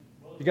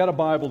you got a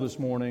Bible this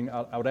morning,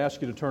 I would ask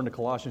you to turn to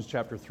Colossians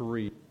chapter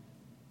 3.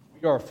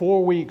 We are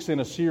 4 weeks in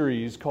a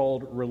series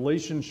called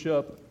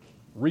Relationship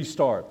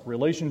Restart.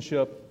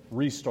 Relationship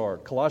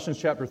Restart. Colossians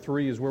chapter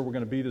 3 is where we're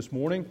going to be this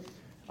morning.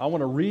 I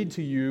want to read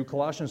to you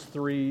Colossians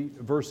 3,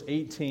 verse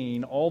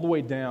 18, all the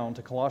way down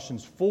to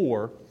Colossians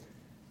 4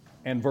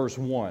 and verse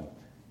 1.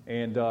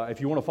 And if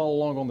you want to follow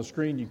along on the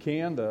screen, you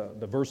can.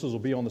 The verses will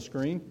be on the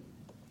screen.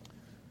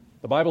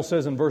 The Bible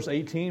says in verse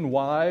 18,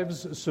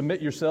 "Wives,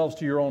 submit yourselves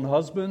to your own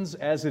husbands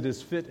as it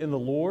is fit in the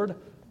Lord.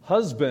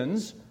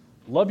 Husbands,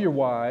 love your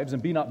wives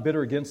and be not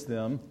bitter against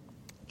them.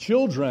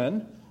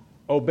 Children,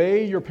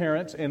 obey your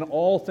parents in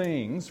all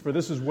things, for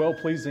this is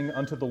well-pleasing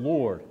unto the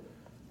Lord.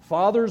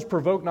 Fathers,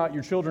 provoke not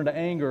your children to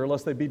anger,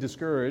 lest they be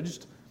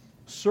discouraged.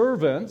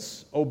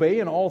 Servants, obey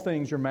in all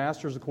things your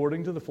masters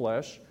according to the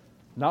flesh,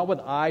 not with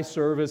eye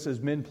service as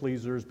men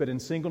pleasers, but in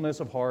singleness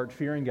of heart,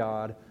 fearing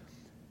God.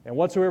 And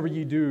whatsoever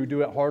ye do,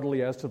 do it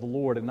heartily as to the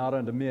Lord and not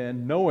unto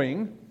men,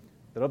 knowing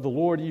that of the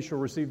Lord ye shall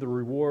receive the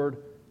reward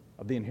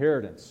of the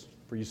inheritance,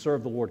 for ye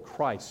serve the Lord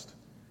Christ.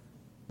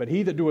 But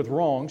he that doeth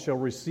wrong shall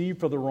receive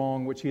for the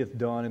wrong which he hath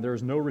done, and there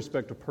is no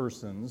respect of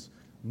persons.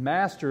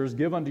 Masters,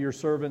 give unto your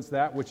servants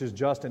that which is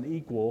just and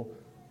equal,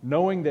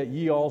 knowing that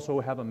ye also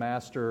have a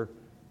master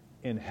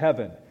in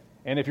heaven."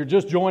 And if you're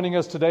just joining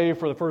us today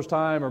for the first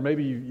time, or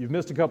maybe you've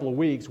missed a couple of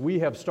weeks, we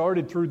have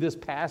started through this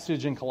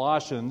passage in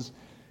Colossians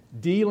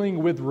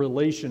dealing with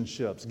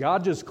relationships.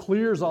 God just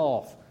clears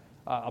off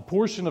a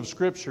portion of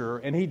Scripture,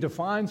 and He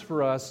defines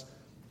for us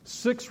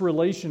 6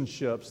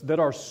 relationships that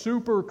are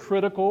super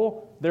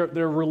critical. They're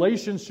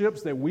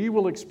relationships that we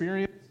will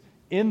experience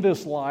in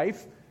this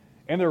life,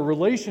 and they're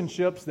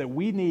relationships that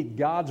we need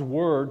God's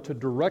Word to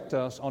direct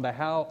us on to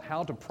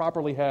how to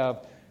properly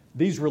have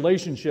these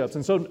relationships.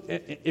 And so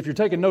if you're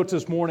taking notes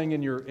this morning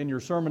in your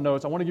sermon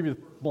notes, I want to give you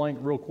the blank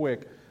real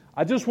quick.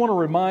 I just want to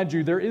remind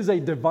you there is a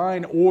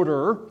divine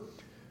order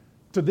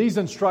to these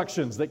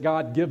instructions that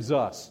God gives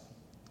us.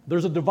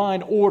 There's a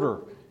divine order,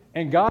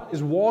 and God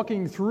is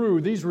walking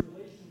through these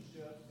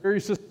relationships very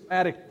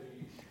systematically.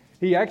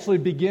 He actually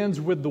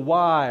begins with the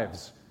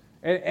wives.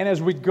 And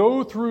as we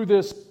go through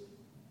this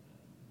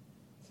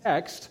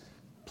text,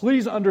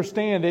 please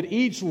understand that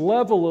each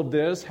level of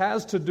this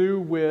has to do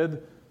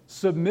with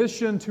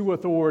submission to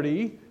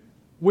authority,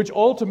 which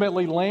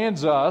ultimately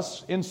lands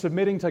us in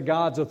submitting to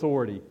God's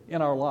authority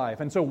in our life.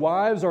 And so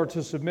wives are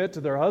to submit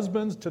to their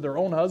husbands, to their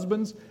own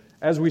husbands,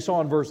 as we saw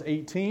in verse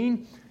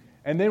 18.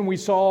 And then we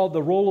saw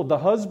the role of the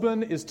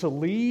husband is to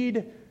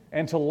lead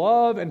and to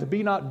love and to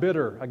be not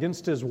bitter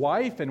against his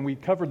wife, and we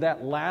covered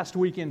that last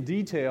week in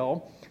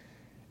detail.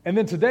 And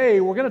then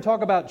today we're going to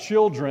talk about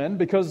children,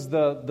 because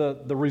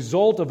the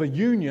result of a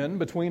union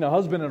between a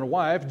husband and a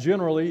wife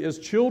generally is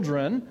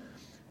children.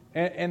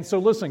 And so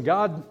listen,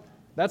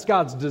 that's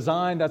God's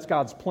design, that's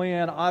God's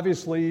plan.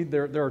 Obviously,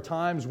 there are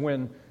times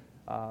when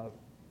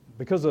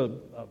because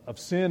of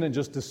sin and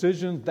just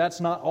decisions, that's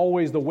not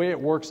always the way it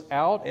works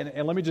out.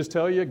 And let me just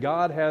tell you,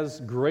 God has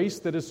grace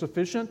that is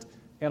sufficient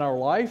in our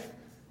life.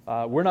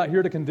 We're not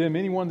here to condemn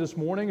anyone this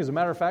morning. As a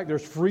matter of fact,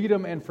 there's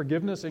freedom and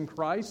forgiveness in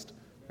Christ,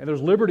 and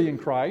there's liberty in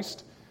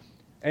Christ.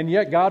 And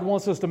yet God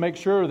wants us to make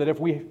sure that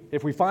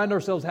if we find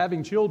ourselves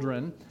having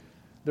children,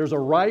 there's a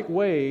right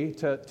way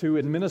to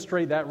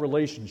administrate that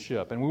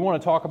relationship. And we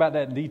want to talk about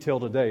that in detail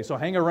today. So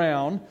hang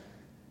around.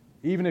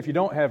 Even if you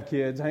don't have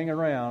kids, hang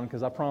around,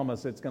 because I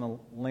promise it's going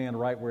to land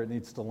right where it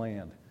needs to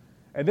land.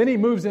 And then he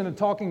moves into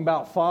talking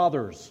about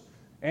fathers.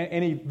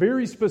 And he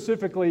very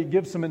specifically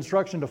gives some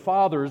instruction to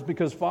fathers,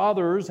 because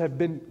fathers have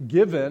been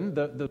given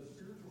the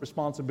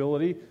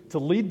responsibility to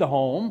lead the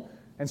home.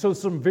 And so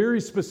some very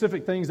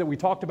specific things that we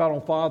talked about on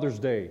Father's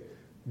Day.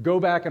 Go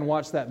back and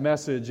watch that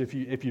message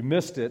if you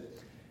missed it.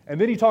 And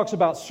then he talks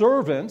about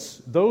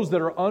servants, those that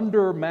are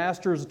under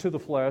masters to the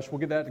flesh. We'll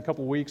get that in a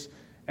couple of weeks.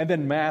 And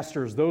then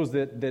masters, those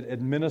that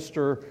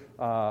administer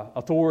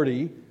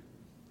authority.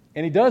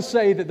 And he does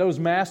say that those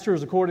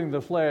masters, according to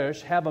the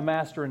flesh, have a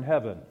master in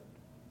heaven,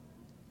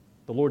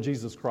 the Lord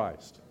Jesus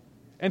Christ.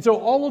 And so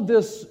all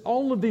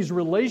of these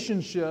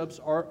relationships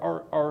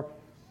are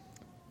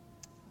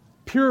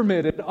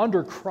pyramided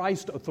under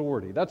Christ's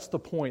authority. That's the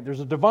point.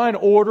 There's a divine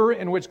order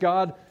in which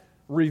God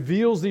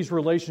reveals these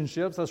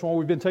relationships. That's why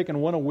we've been taking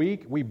one a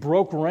week. We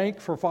broke rank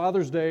for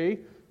Father's Day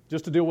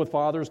just to deal with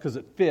fathers because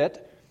it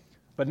fit.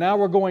 But now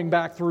we're going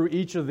back through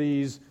each of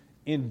these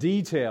in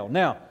detail.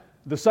 Now,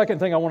 the second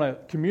thing I want to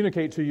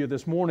communicate to you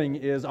this morning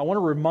is I want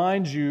to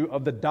remind you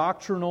of the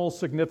doctrinal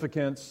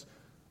significance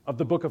of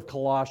the book of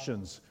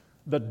Colossians.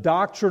 The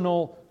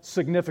doctrinal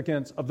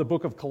significance of the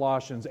book of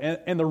Colossians.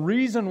 And the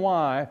reason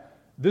why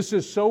this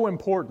is so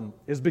important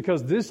is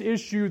because this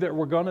issue that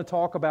we're going to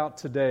talk about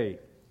today,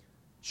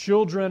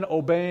 children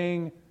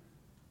obeying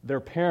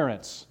their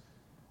parents,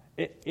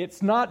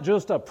 it's not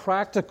just a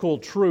practical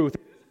truth.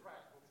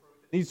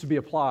 Needs to be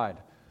applied.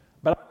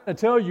 But I'm going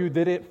to tell you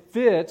that it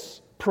fits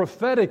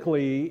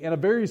prophetically in a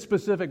very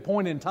specific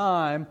point in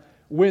time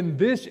when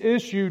this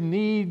issue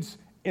needs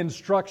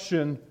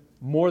instruction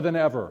more than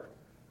ever.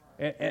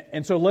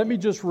 And so let me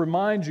just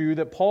remind you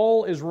that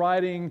Paul is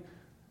writing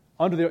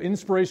under the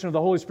inspiration of the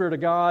Holy Spirit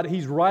of God.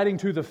 He's writing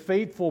to the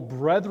faithful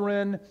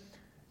brethren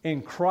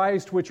in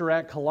Christ which are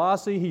at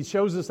Colossae. He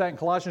shows us that in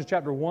Colossians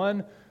chapter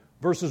 1,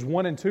 verses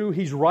 1 and 2.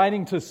 He's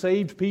writing to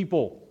saved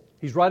people.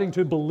 He's writing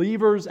to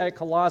believers at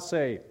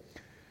Colossae.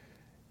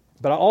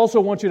 But I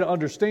also want you to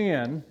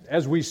understand,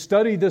 as we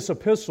study this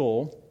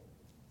epistle,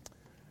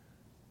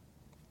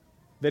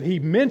 that he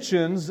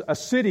mentions a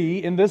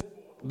city in this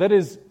that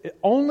is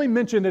only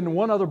mentioned in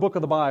one other book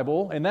of the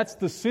Bible, and that's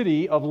the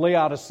city of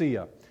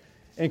Laodicea.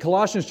 In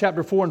Colossians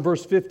chapter 4 and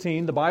verse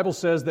 15, the Bible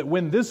says that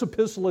when this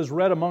epistle is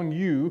read among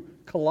you,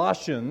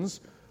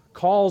 Colossians,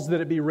 calls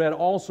that it be read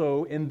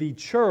also in the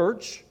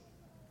church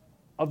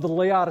of the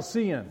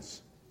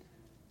Laodiceans,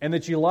 and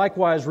that you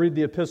likewise read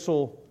the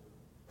epistle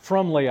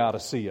from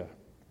Laodicea.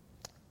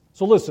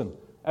 So listen,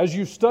 as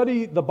you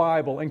study the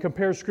Bible and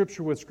compare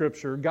Scripture with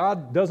Scripture,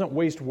 God doesn't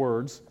waste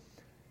words.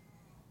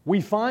 We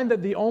find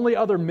that the only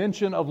other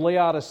mention of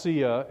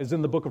Laodicea is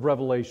in the book of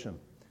Revelation.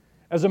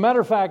 As a matter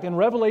of fact, in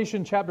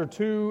Revelation chapter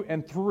 2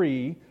 and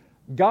 3,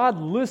 God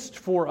lists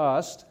for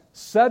us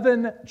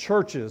 7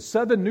 churches,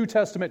 7 New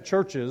Testament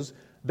churches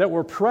that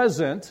were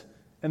present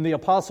in the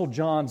Apostle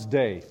John's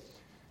day.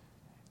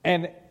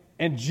 And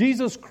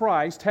Jesus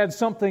Christ had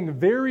something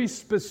very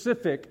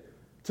specific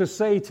to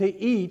say to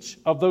each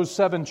of those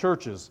 7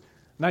 churches.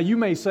 Now you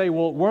may say,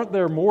 well, weren't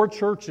there more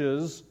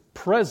churches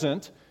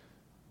present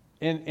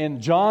in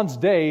John's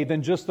day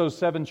than just those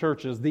 7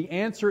 churches? The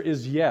answer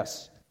is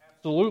yes,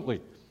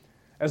 absolutely.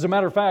 As a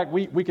matter of fact,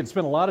 we could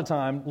spend a lot of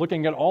time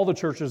looking at all the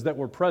churches that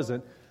were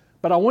present,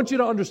 but I want you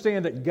to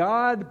understand that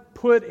God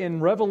put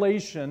in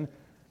Revelation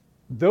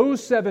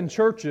those 7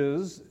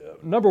 churches,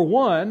 number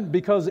one,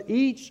 because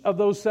each of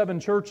those 7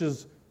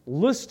 churches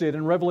listed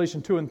in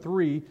Revelation 2 and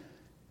 3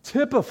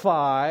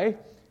 typify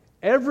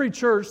every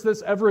church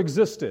that's ever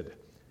existed.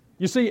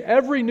 You see,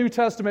 every New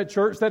Testament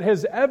church that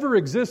has ever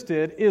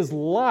existed is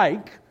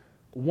like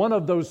one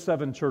of those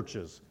 7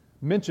 churches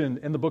mentioned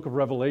in the book of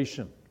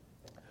Revelation.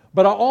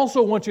 But I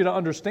also want you to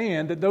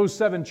understand that those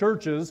 7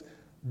 churches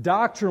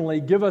doctrinally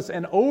give us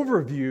an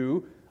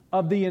overview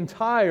of the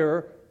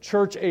entire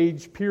church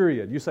age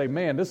period. You say,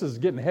 man, this is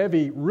getting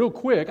heavy real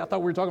quick. I thought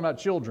we were talking about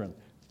children.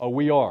 Oh,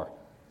 we are.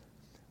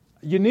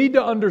 You need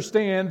to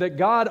understand that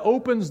God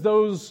opens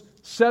those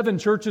 7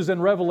 churches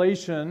in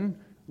Revelation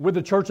with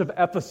the church of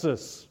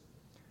Ephesus.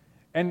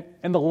 And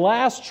the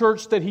last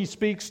church that he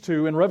speaks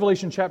to in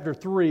Revelation chapter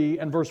 3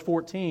 and verse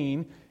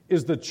 14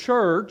 is the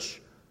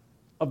church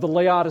of the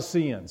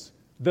Laodiceans,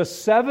 the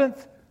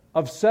 7th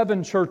of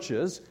 7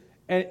 churches.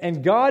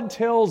 And God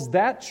tells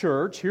that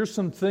church, here's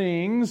some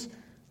things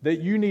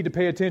that you need to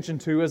pay attention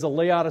to as a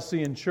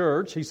Laodicean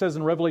church. He says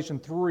in Revelation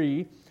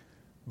 3,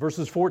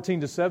 verses 14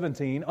 to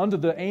 17, unto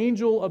the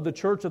angel of the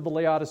church of the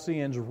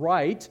Laodiceans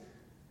write,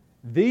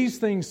 these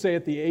things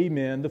saith the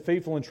Amen, the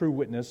faithful and true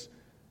witness,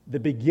 the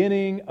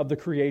beginning of the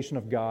creation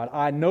of God.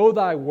 I know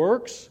thy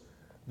works,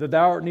 that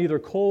thou art neither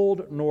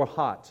cold nor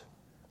hot.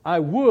 I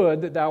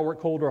would that thou wert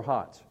cold or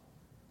hot.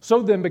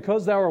 So then,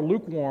 because thou art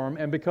lukewarm,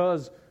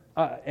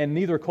 and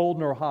neither cold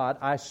nor hot,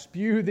 I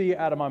spew thee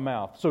out of my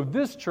mouth. So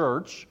this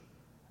church,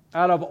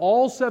 out of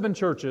all 7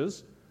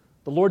 churches,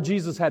 the Lord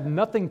Jesus had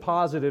nothing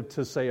positive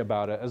to say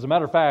about it. As a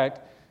matter of fact,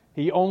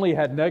 He only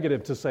had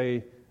negative to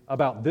say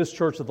about this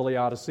church of the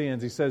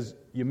Laodiceans. He says,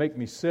 you make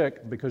me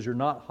sick because you're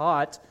not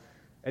hot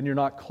and you're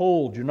not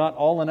cold. You're not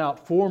all and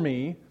out for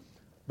me,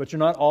 but you're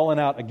not all and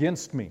out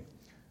against me.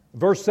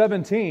 Verse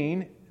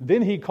 17,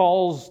 then he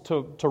calls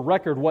to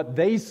record what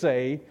they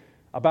say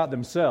about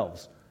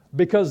themselves.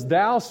 Because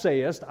thou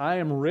sayest, I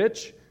am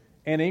rich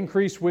and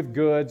increased with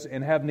goods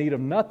and have need of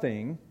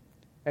nothing,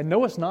 and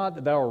knowest not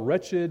that thou art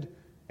wretched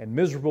and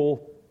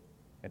miserable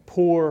and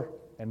poor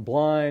and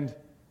blind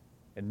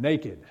and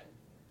naked.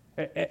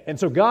 And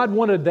so God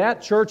wanted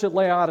that church at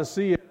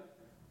Laodicea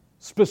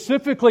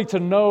specifically to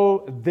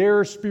know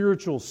their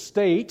spiritual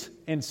state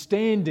and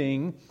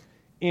standing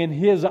in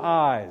His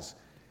eyes.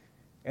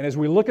 And as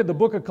we look at the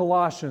book of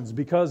Colossians,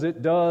 because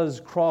it does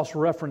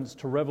cross-reference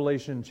to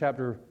Revelation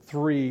chapter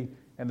 3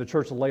 and the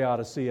church of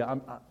Laodicea,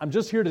 I'm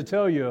just here to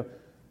tell you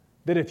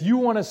that if you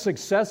want to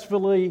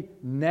successfully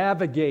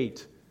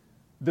navigate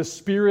the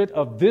spirit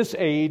of this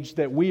age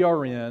that we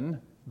are in,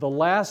 the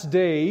last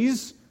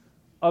days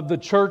of the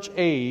church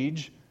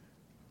age,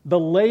 the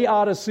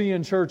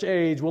Laodicean church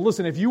age, well,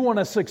 listen, if you want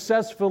to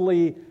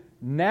successfully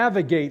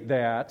navigate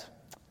that,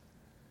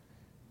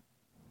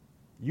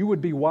 you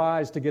would be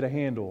wise to get a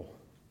handle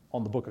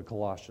on the book of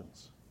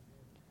Colossians.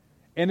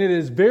 And it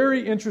is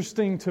very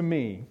interesting to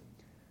me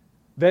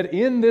that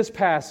in this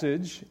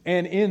passage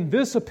and in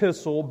this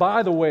epistle,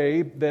 by the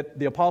way, that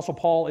the Apostle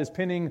Paul is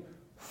penning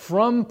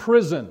from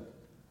prison,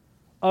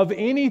 of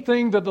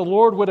anything that the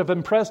Lord would have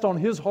impressed on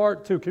his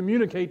heart to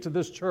communicate to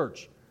this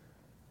church,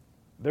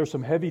 there's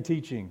some heavy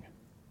teaching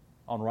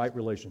on right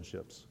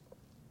relationships.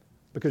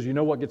 Because you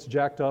know what gets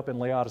jacked up in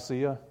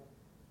Laodicea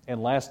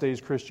and last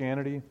days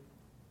Christianity?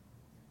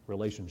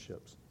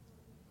 Relationships.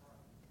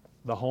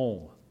 The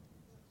home.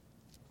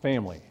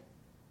 Family.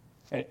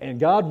 And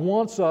God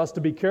wants us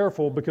to be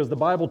careful because the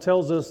Bible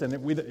tells us, and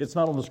it's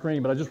not on the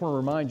screen, but I just want to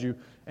remind you,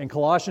 in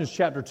Colossians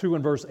chapter 2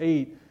 and verse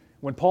 8,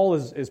 when Paul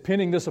is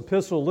penning this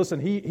epistle,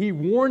 listen, he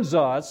warns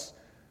us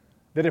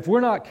that if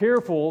we're not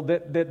careful,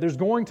 that there's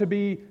going to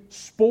be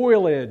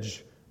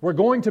spoilage. We're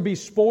going to be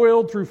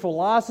spoiled through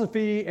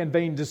philosophy and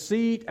vain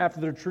deceit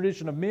after the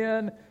tradition of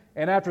men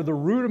and after the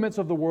rudiments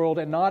of the world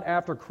and not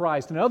after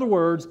Christ. In other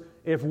words,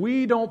 if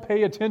we don't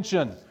pay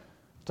attention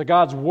to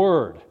God's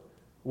Word,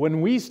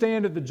 when we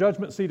stand at the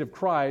judgment seat of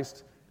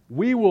Christ,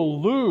 we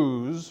will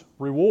lose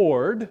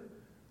reward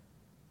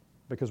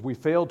because we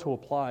failed to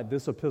apply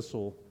this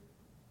epistle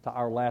to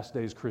our last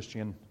days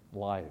Christian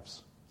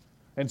lives.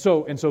 And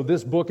so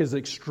this book is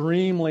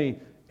extremely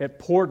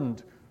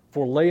important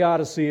for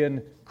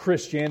Laodicean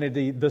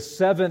Christianity, the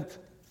seventh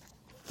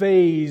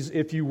phase,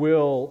 if you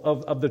will,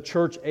 of the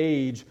church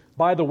age.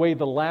 By the way,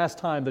 the last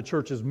time the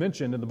church is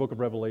mentioned in the book of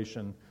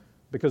Revelation,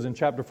 because in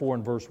chapter 4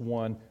 and verse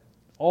 1,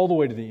 all the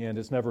way to the end,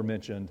 it's never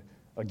mentioned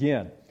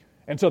again.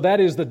 And so that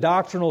is the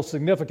doctrinal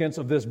significance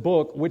of this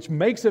book, which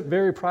makes it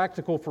very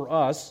practical for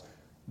us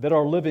that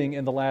are living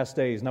in the last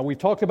days. Now, we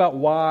talked about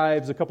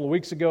wives a couple of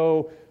weeks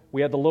ago.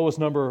 We had the lowest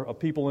number of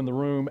people in the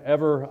room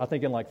ever, I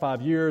think in like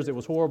 5 years. It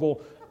was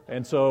horrible.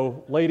 And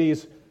so,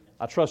 ladies,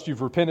 I trust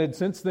you've repented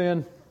since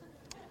then.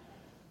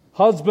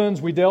 Husbands,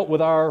 we dealt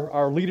with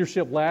our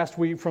leadership last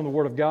week from the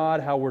Word of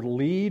God, how we're to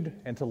lead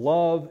and to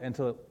love and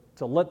to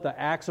let the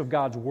acts of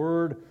God's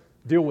Word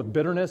deal with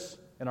bitterness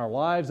in our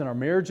lives and our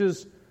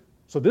marriages.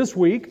 So this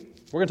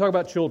week, we're going to talk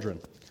about children.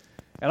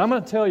 And I'm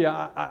going to tell you,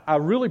 I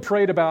really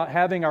prayed about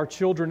having our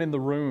children in the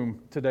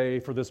room today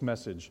for this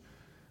message.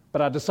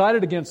 But I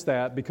decided against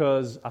that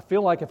because I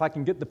feel like if I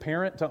can get the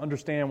parent to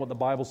understand what the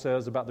Bible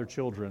says about their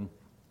children, you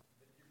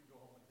can go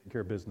home and take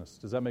care of business.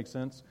 Does that make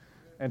sense?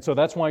 And so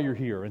that's why you're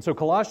here. And so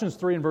Colossians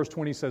 3 and verse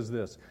 20 says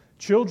this,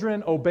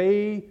 "Children,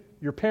 obey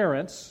your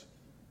parents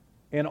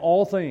in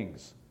all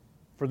things,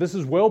 for this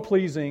is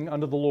well-pleasing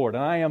unto the Lord."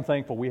 And I am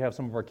thankful we have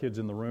some of our kids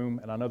in the room,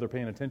 and I know they're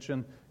paying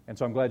attention, and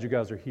so I'm glad you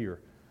guys are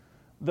here.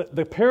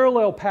 The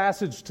parallel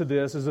passage to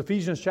this is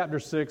Ephesians chapter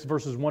 6,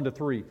 verses 1 to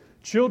 3.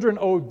 "Children,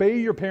 obey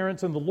your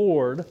parents in the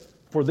Lord,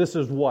 for this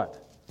is" what?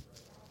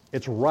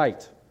 It's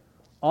right.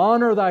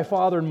 "Honor thy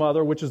father and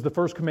mother," which is the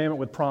first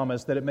commandment with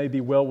promise, "that it may be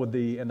well with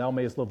thee, and thou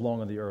mayest live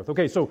long on the earth."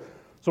 Okay, so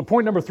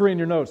point number 3 in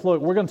your notes.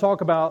 Look, we're going to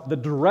talk about the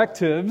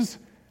directives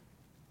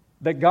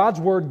that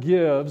God's Word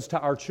gives to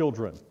our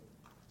children.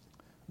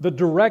 The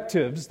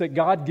directives that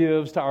God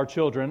gives to our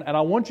children. And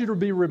I want you to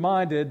be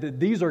reminded that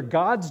these are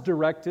God's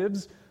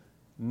directives,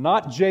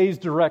 not Jay's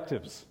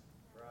directives.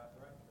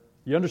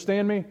 You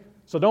understand me?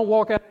 So don't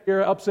walk out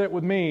here upset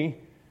with me.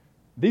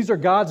 These are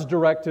God's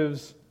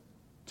directives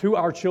to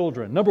our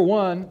children. Number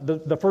one,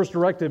 the first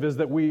directive is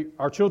that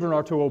our children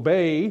are to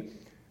obey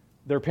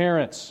their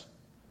parents.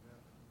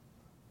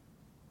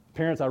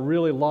 Parents, I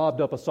really lobbed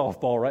up a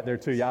softball right there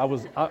to you.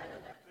 I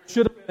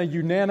should have been a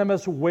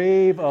unanimous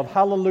wave of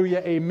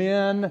hallelujah,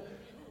 amen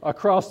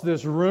across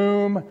this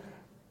room.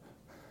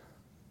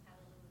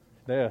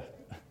 There.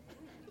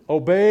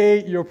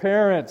 Obey your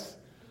parents.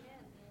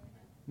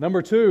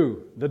 Number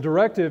 2, the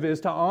directive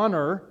is to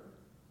honor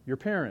your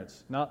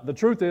parents. Now, the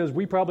truth is,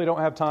 we probably don't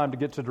have time to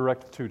get to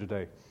directive 2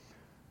 today,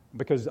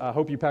 because I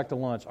hope you packed a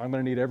lunch. I'm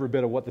going to need every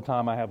bit of what the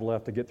time I have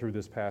left to get through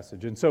this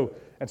passage. And so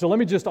let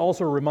me just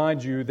also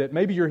remind you that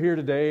maybe you're here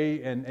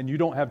today and you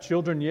don't have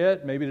children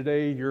yet. Maybe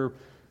today you're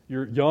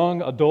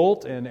young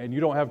adult and you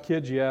don't have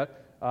kids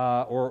yet,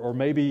 or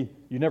maybe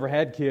you never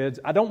had kids.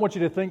 I don't want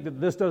you to think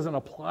that this doesn't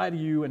apply to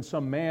you in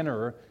some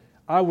manner.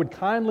 I would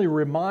kindly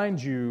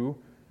remind you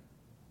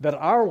that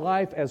our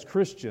life as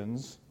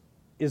Christians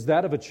is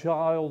that of a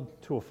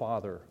child to a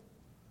father.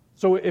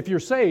 So if you're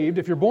saved,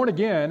 if you're born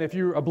again, if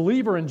you're a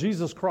believer in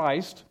Jesus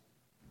Christ,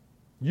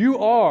 you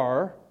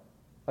are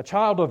a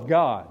child of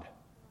God.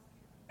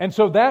 And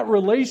so that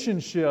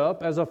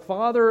relationship as a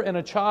father and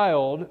a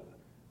child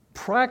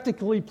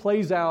practically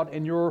plays out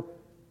in your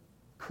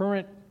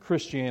current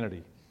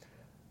Christianity.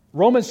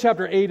 Romans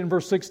chapter 8 and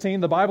verse 16,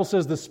 the Bible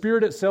says, "The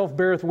Spirit itself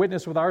beareth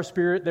witness with our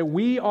spirit that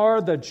we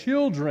are the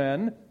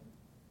children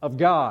of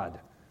God."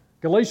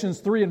 Galatians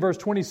 3 and verse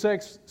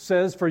 26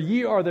 says, "For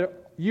ye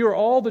are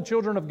all the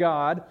children of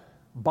God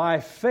by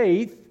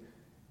faith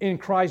in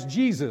Christ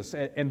Jesus."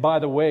 And by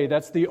the way,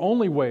 that's the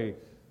only way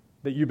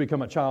that you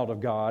become a child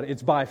of God.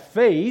 It's by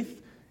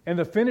faith in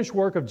the finished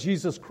work of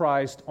Jesus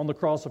Christ on the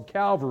cross of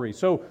Calvary.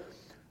 So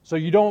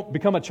you don't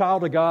become a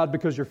child of God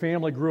because your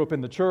family grew up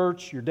in the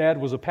church, your dad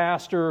was a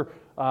pastor,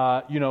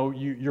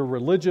 you're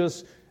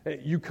religious.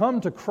 You come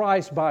to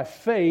Christ by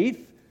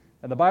faith,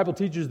 and the Bible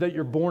teaches that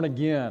you're born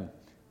again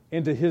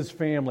into His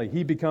family.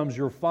 He becomes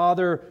your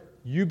father,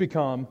 you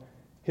become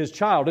His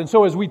child. And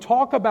so as we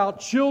talk about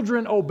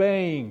children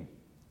obeying,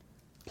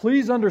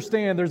 please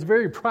understand there's a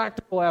very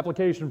practical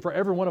application for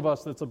every one of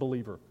us that's a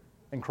believer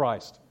in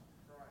Christ.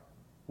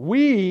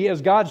 We,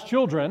 as God's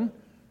children,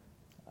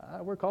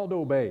 we're called to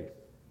obey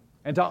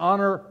and to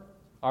honor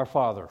our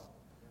Father.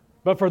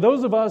 But for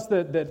those of us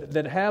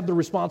that have the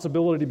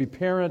responsibility to be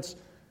parents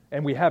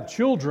and we have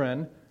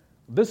children,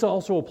 this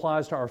also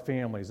applies to our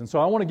families. And so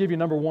I want to give you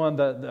number one,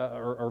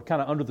 or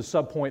kind of under the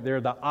subpoint there,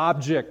 the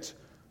object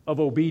of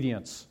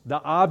obedience.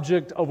 The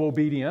object of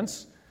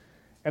obedience.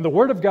 And the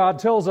Word of God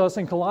tells us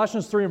in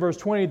Colossians 3 and verse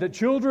 20 that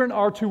children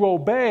are to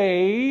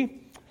obey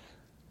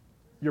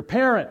your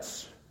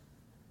parents.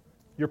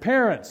 Your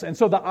parents. And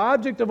so the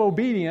object of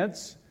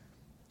obedience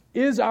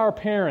is our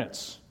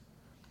parents.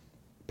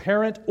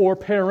 Parent or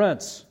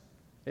parents.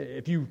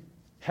 If you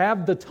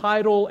have the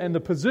title and the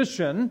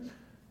position,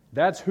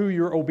 that's who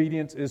your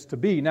obedience is to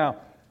be. Now,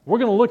 we're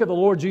going to look at the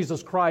Lord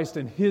Jesus Christ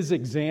and His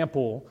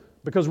example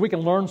because we can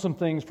learn some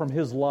things from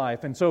His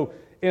life. And so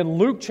in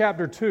Luke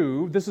chapter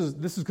 2, this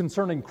is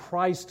concerning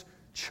Christ's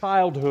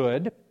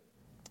childhood.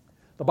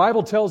 The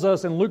Bible tells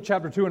us in Luke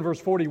chapter 2 and verse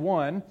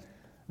 41,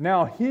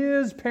 now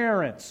His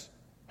parents,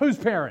 whose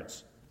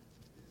parents?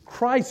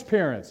 Christ's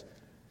parents.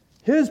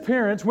 His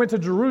parents went to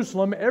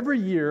Jerusalem every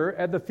year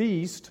at the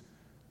feast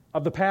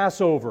of the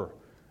Passover.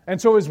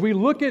 And so as we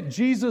look at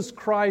Jesus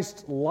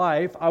Christ's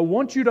life, I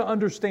want you to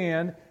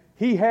understand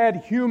He had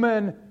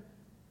human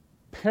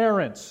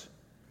parents.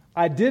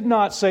 I did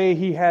not say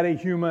He had a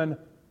human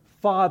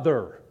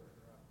father.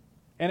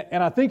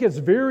 And I think it's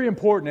very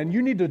important, and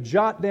you need to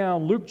jot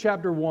down Luke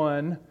chapter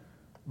 1,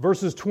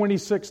 verses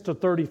 26 to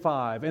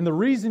 35. And the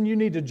reason you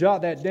need to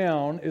jot that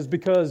down is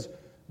because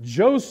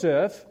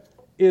Joseph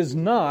is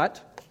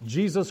not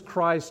Jesus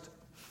Christ's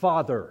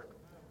father.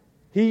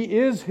 He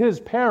is His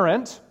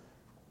parent.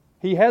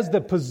 He has the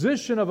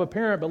position of a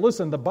parent. But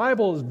listen, the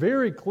Bible is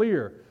very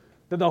clear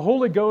that the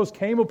Holy Ghost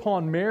came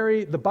upon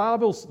Mary. The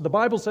Bible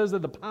says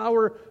that the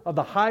power of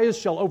the highest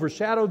shall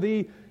overshadow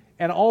thee,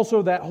 and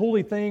also that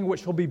holy thing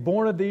which shall be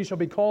born of thee shall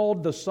be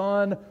called the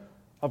Son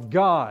of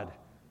God.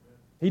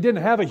 He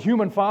didn't have a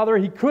human father.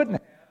 He couldn't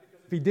have,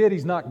 because if He did,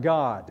 He's not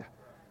God.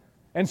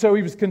 And so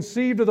He was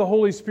conceived of the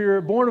Holy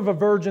Spirit, born of a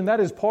virgin. That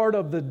is part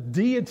of the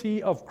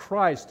deity of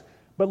Christ.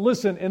 But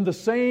listen, in the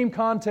same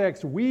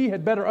context, we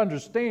had better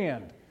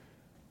understand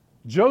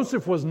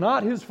Joseph was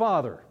not His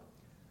father,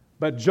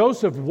 but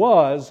Joseph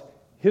was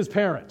His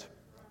parent.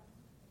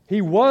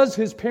 He was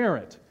His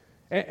parent.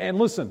 And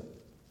listen,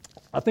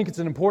 I think it's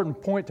an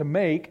important point to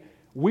make.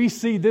 We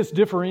see this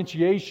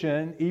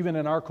differentiation even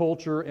in our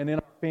culture and in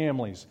our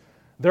families.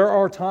 There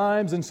are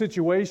times and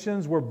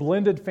situations where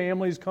blended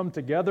families come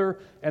together,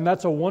 and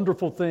that's a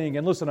wonderful thing.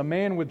 And listen, a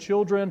man with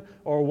children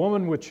or a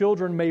woman with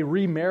children may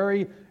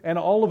remarry, and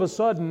all of a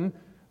sudden,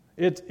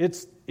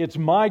 it's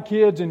my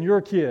kids and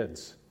your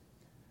kids.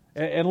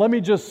 And let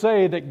me just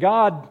say that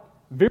God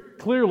very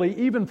clearly,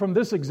 even from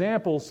this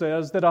example,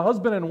 says that a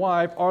husband and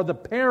wife are the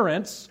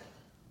parents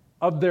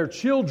of their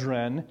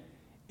children,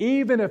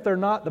 even if they're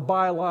not the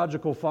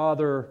biological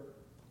father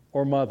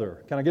or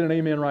mother. Can I get an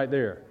amen right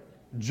there?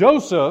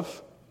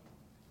 Joseph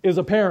is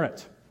a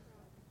parent.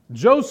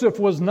 Joseph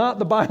was not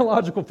the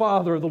biological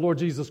father of the Lord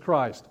Jesus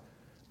Christ.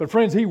 But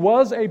friends, he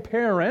was a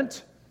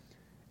parent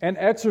and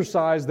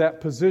exercised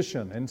that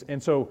position.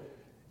 And so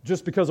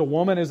just because a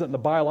woman isn't the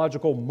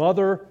biological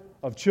mother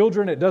of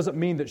children, it doesn't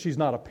mean that she's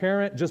not a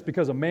parent. Just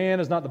because a man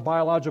is not the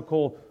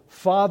biological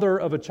father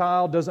of a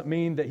child doesn't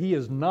mean that he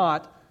is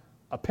not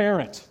a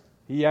parent.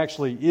 He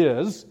actually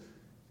is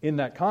in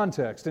that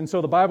context. And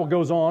so the Bible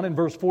goes on in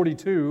verse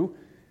 42,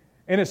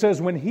 and it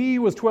says, when He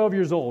was 12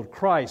 years old,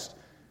 Christ,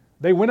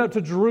 they went up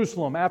to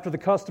Jerusalem after the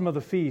custom of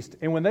the feast.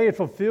 And when they had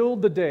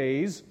fulfilled the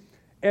days,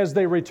 as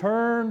they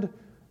returned,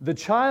 the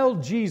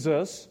child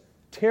Jesus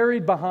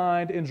tarried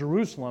behind in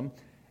Jerusalem,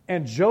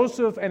 and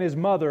Joseph and his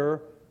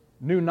mother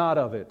knew not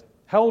of it.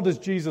 How old is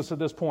Jesus at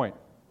this point?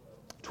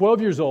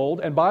 12 years old.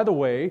 And by the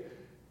way,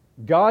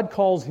 God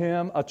calls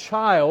Him a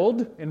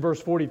child in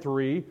verse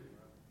 43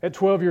 at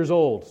 12 years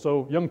old.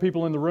 So young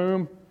people in the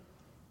room,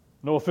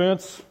 no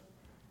offense,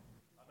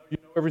 I know you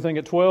know everything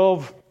at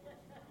 12.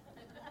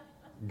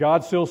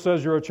 God still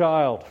says you're a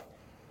child.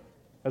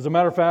 As a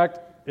matter of fact,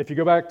 if you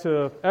go back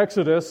to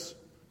Exodus,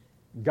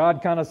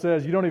 God kind of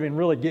says you don't even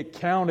really get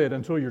counted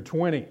until you're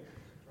 20.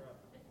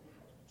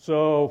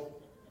 So,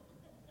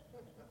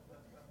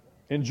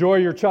 enjoy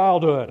your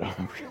childhood.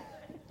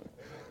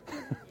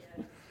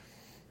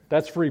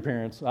 That's free,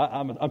 parents.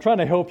 I'm trying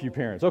to help you,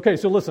 parents. Okay,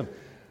 so listen.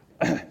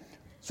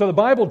 So the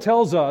Bible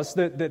tells us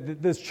that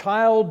this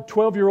child,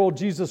 12-year-old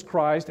Jesus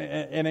Christ,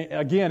 and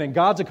again, in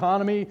God's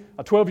economy,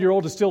 a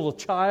 12-year-old is still a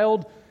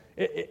child.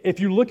 If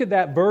you look at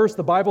that verse,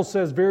 the Bible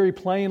says very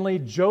plainly,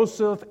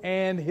 Joseph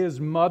and his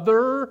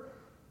mother.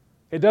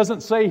 It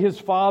doesn't say his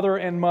father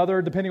and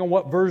mother, depending on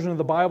what version of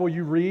the Bible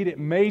you read. It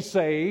may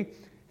say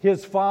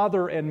his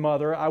father and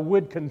mother. I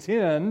would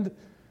contend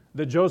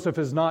that Joseph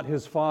is not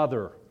his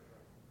father.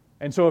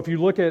 And so if you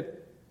look at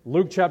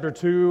Luke chapter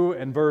 2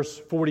 and verse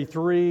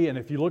 43, and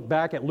if you look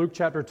back at Luke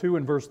chapter 2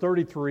 and verse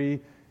 33,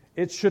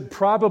 it should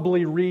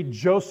probably read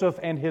Joseph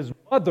and his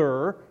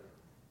mother,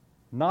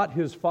 not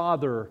his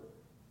father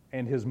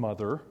and his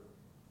mother,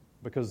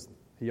 because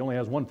he only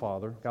has one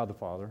father, God the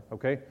Father,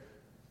 okay?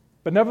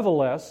 But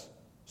nevertheless,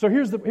 so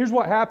here's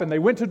what happened. They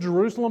went to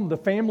Jerusalem, the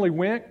family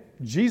went,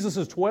 Jesus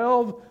is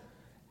 12.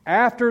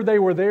 After they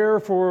were there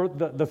for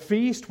the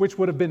feast, which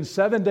would have been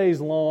 7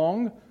 days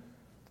long,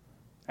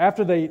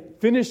 After they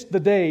finished the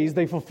days,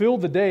 they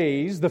fulfilled the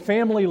days, the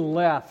family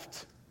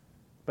left.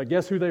 But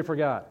guess who they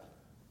forgot?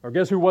 Or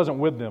guess who wasn't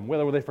with them,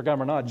 whether they forgot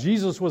him or not?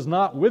 Jesus was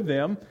not with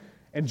them,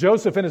 and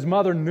Joseph and his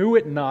mother knew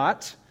it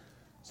not.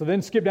 So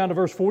then skip down to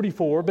verse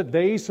 44. But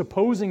they,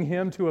 supposing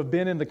him to have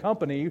been in the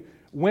company,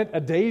 went a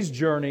day's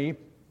journey,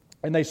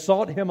 and they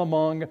sought him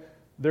among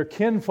their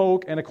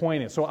kinfolk and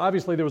acquaintance. So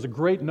obviously there was a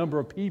great number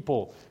of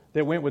people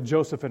that went with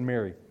Joseph and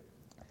Mary.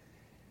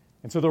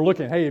 And so they're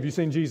looking, hey, have you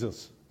seen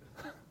Jesus?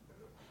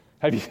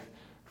 Have you?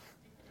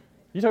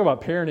 You talk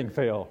about parenting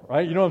fail,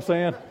 right? You know what I'm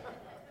saying?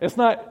 It's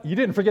not, you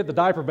didn't forget the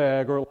diaper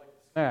bag or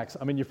snacks.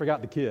 I mean, you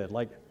forgot the kid.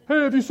 Like,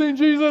 hey, have you seen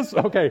Jesus?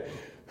 Okay.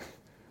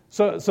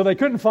 So they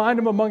couldn't find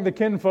him among the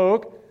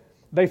kinfolk.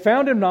 They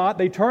found him not.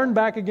 They turned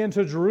back again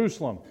to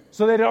Jerusalem.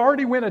 So they'd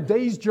already went a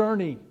day's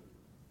journey,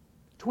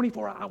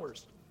 24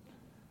 hours.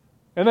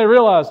 And they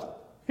realized,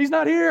 he's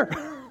not here.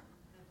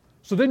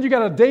 So then you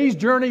got a day's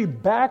journey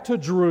back to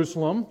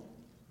Jerusalem.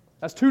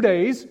 That's 2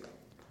 days.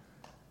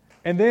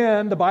 And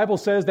then the Bible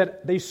says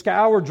that they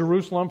scoured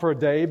Jerusalem for a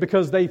day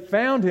because they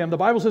found him. The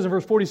Bible says in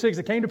verse 46,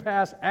 it came to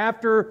pass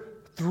after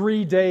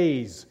 3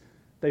 days,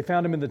 they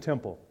found him in the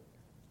temple,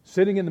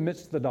 sitting in the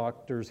midst of the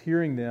doctors,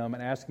 hearing them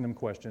and asking them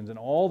questions. And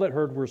all that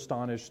heard were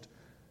astonished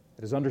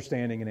at his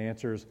understanding and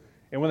answers.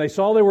 And when they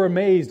saw, they were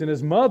amazed. And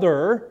his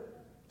mother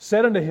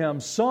said unto him,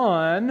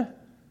 Son,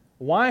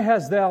 why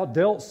hast thou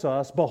dealt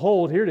thus?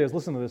 Behold, here it is,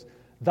 listen to this.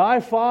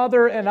 Thy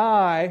father and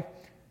I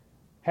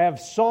have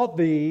sought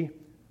thee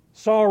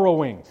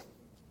sorrowing.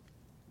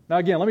 Now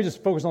again, let me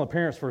just focus on the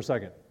parents for a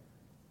second.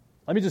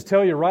 Let me just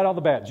tell you right off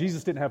the bat,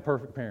 Jesus didn't have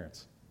perfect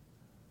parents.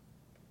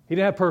 He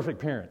didn't have perfect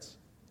parents.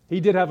 He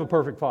did have a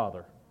perfect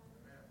father.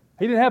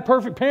 He didn't have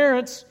perfect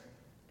parents.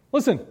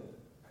 Listen,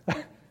 I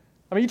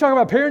mean, you talk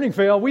about parenting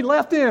fail, we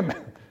left him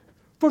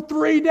for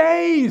 3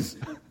 days.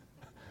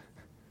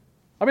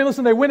 I mean,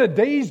 listen, they went a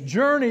day's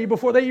journey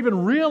before they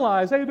even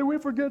realized, hey, did we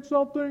forget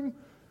something?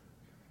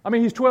 I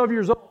mean, he's 12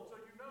 years old.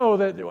 Oh,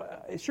 that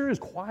it sure is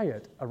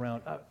quiet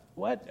around.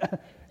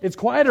 What? It's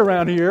quiet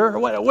around here.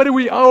 What do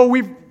we? Oh,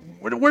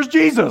 where's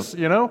Jesus?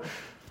 You know.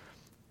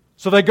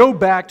 So they go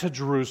back to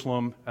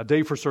Jerusalem. A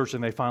day for search,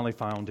 and they finally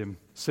found him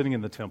sitting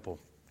in the temple.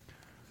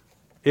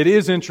 It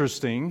is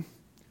interesting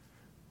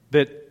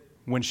that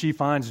when she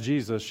finds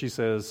Jesus, she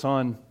says,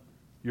 "Son,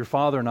 your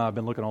father and I have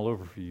been looking all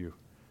over for you."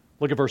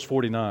 Look at verse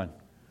 49.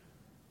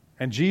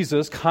 And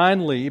Jesus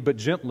kindly but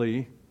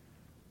gently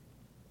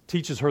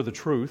teaches her the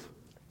truth.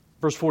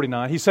 Verse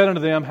 49, he said unto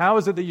them, How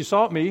is it that you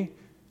sought me?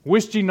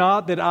 Wist ye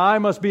not that I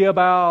must be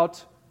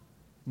about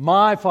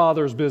my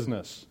Father's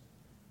business?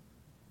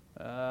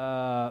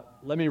 Let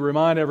me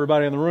remind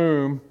everybody in the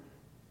room,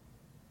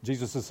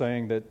 Jesus is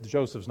saying that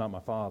Joseph's not my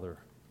father.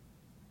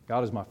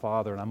 God is my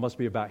Father, and I must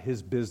be about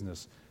His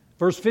business.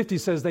 Verse 50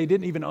 says they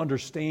didn't even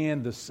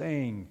understand the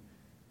saying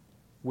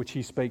which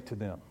He spake to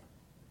them.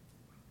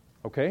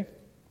 Okay?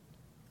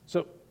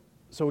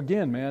 So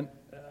again, man,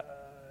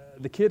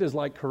 the kid is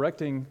like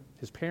correcting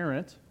his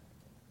parent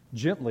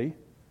gently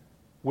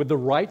with the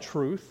right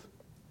truth.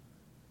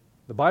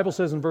 The Bible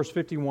says in verse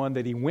 51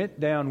 that he went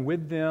down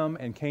with them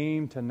and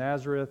came to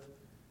Nazareth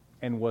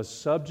and was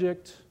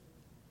subject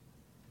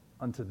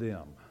unto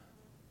them.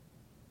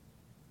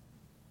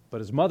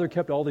 But his mother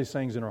kept all these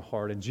things in her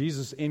heart, and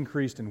Jesus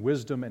increased in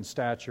wisdom and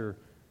stature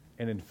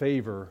and in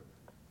favor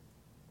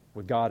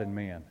with God and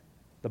man.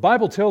 The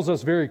Bible tells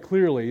us very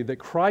clearly that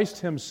Christ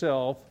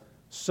Himself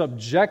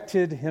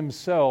subjected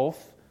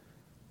Himself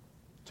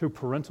to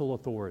parental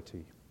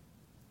authority.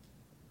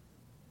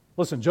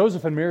 Listen,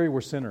 Joseph and Mary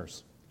were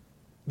sinners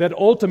that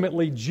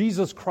ultimately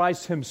Jesus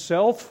Christ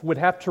Himself would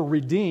have to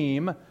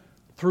redeem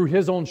through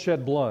His own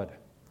shed blood.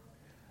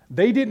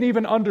 They didn't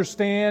even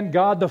understand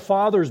God the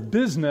Father's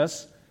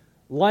business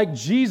like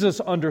Jesus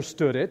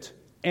understood it,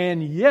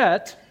 and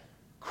yet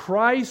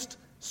Christ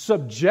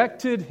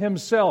subjected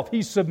Himself.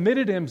 He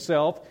submitted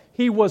Himself.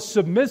 He was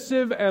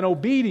submissive and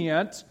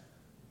obedient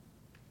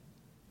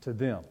to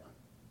them.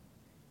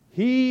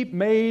 He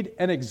made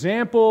an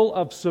example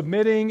of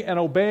submitting and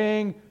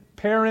obeying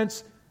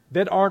parents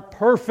that aren't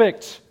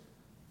perfect.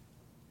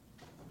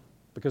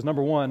 Because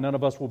number one, none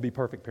of us will be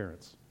perfect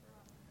parents.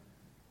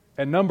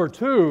 And number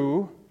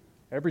two,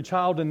 every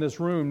child in this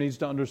room needs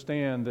to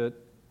understand that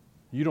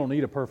you don't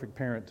need a perfect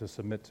parent to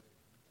submit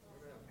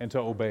and to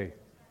obey.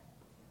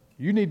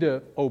 You need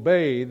to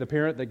obey the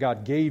parent that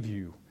God gave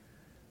you.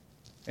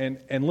 And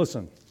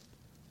listen,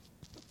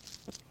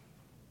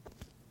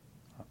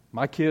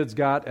 my kids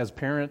got, as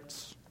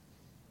parents,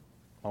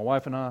 my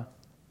wife and I,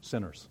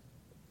 sinners.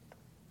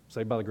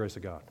 Saved by the grace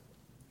of God.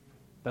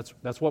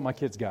 That's what my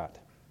kids got.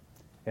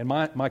 And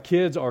my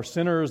kids are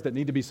sinners that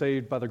need to be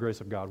saved by the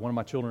grace of God. One of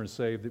my children is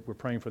saved. We're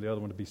praying for the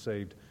other one to be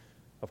saved,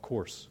 of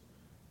course.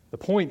 The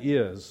point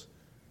is,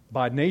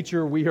 by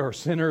nature, we are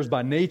sinners.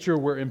 By nature,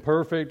 we're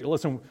imperfect.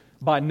 Listen,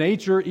 by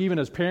nature, even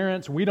as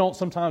parents, we don't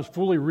sometimes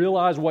fully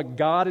realize what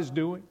God is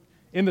doing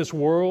in this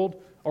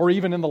world or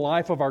even in the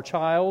life of our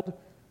child.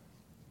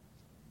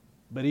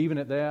 But even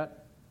at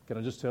that, can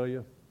I just tell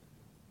you,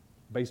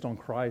 based on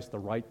Christ, the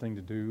right thing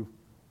to do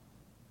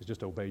is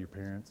just obey your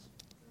parents.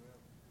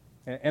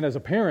 And as a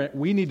parent,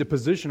 we need to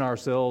position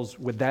ourselves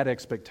with that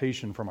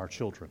expectation from our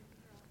children.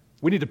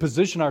 We need to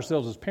position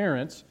ourselves as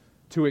parents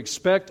to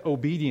expect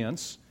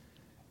obedience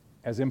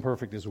as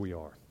imperfect as we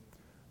are.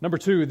 Number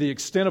two, the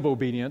extent of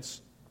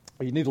obedience.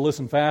 You need to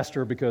listen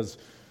faster because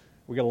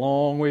we got a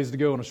long ways to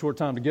go and a short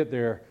time to get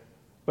there.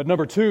 But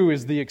number two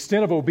is the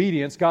extent of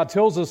obedience. God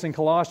tells us in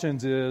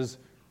Colossians is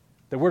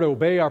that we're to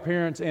obey our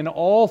parents in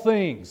all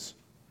things.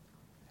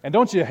 And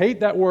don't you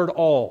hate that word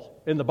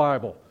all in the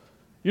Bible?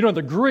 You know, in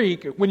the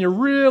Greek, when you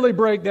really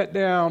break that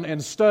down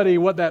and study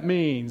what that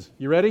means,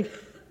 you ready?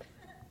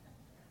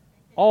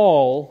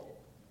 All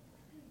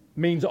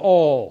means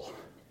all.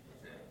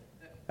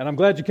 And I'm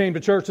glad you came to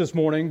church this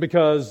morning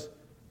because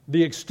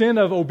the extent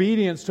of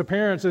obedience to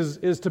parents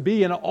is to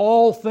be in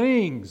all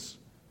things.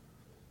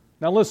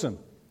 Now listen,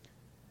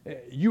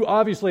 you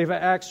obviously have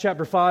Acts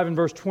chapter 5 and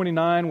verse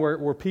 29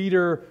 where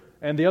Peter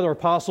and the other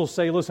apostles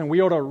say, listen,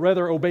 we ought to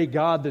rather obey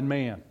God than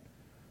man.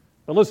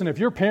 But listen, if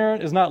your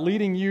parent is not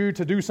leading you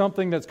to do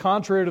something that's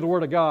contrary to the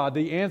Word of God,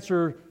 the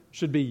answer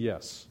should be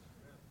yes.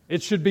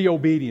 It should be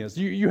obedience.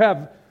 You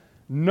have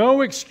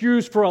no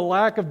excuse for a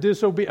lack of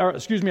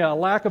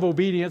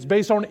obedience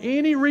based on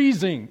any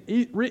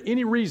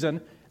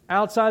reason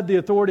outside the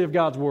authority of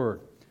God's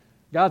Word.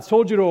 God's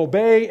told you to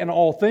obey in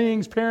all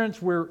things.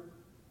 Parents,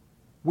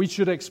 we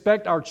should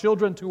expect our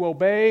children to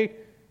obey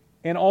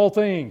in all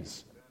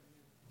things,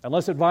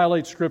 unless it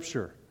violates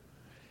Scripture.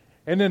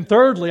 And then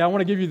thirdly, I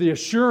want to give you the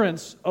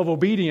assurance of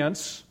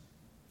obedience,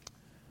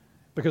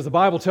 because the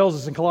Bible tells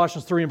us in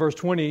Colossians 3 and verse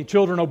 20,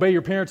 children, obey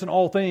your parents in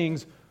all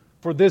things,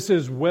 for this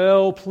is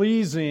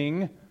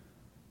well-pleasing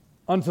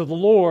unto the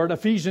Lord.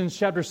 Ephesians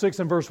chapter 6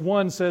 and verse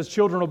 1 says,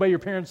 children, obey your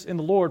parents in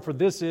the Lord, for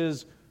this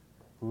is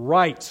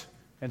right.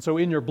 And so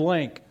in your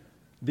blank,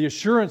 the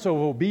assurance of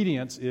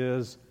obedience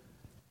is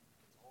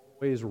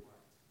always right.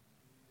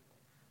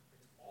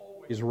 It's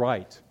always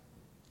right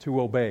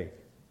to obey.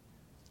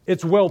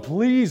 It's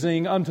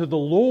well-pleasing unto the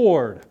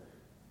Lord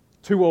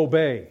to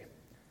obey.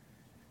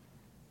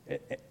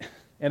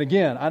 And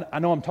again, I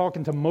know I'm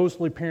talking to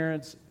mostly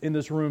parents in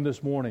this room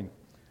this morning,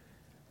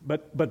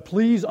 but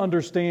please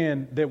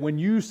understand that when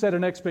you set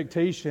an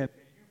expectation,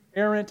 you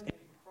parent in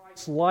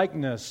Christ's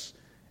likeness,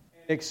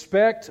 and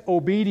expect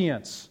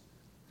obedience,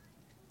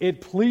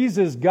 it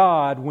pleases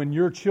God when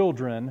your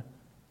children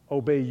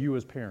obey you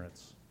as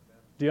parents.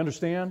 Do you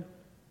understand?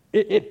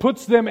 It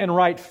puts them in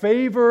right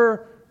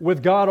favor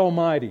with God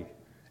Almighty.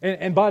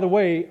 And by the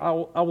way,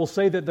 I will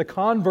say that the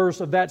converse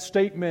of that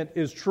statement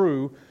is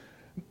true.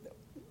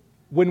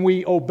 When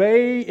we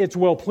obey, it's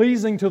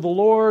well-pleasing to the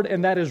Lord,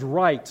 and that is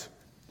right.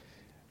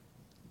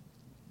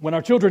 When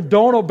our children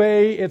don't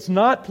obey, it's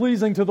not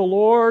pleasing to the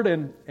Lord,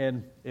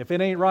 and if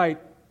it ain't right,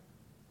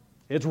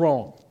 it's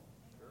wrong.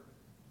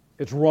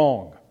 It's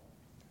wrong.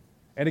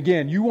 And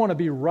again, you want to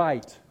be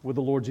right with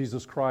the Lord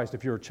Jesus Christ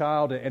if you're a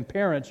child. And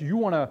parents, you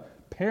want to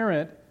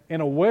parent in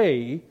a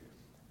way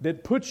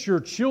that puts your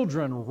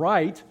children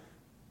right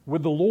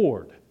with the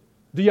Lord.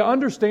 Do you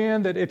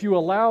understand that if you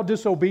allow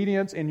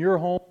disobedience in your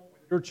home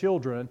with your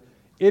children,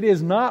 it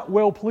is not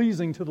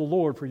well-pleasing to the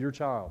Lord for your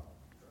child?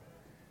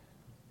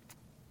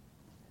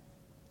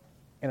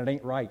 And it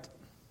ain't right.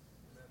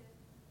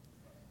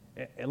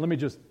 And let me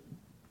just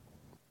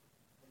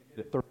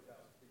get it 30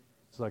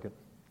 seconds.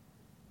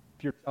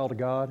 If you're a child of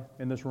God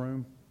in this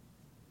room,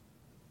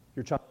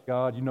 you're a child of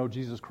God, you know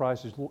Jesus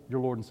Christ is your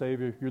Lord and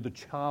Savior, you're the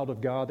child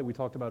of God that we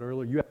talked about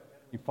earlier, you have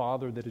a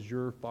Father that is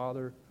your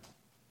Father.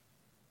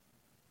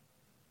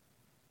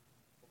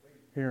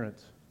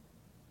 Parents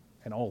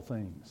in all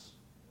things,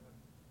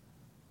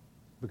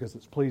 because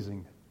it's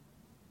pleasing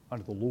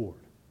unto the Lord.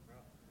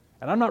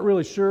 And I'm not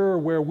really sure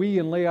where we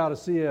in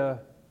Laodicea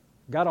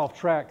got off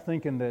track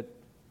thinking that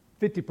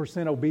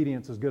 50%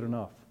 obedience is good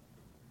enough.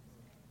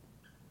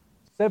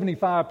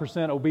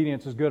 75%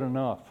 obedience is good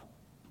enough.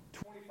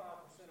 25%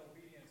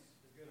 obedience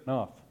is good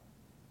enough.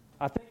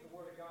 I think the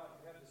Word of God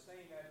would have the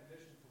same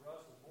admonition for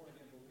us as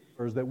born-again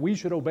believers that we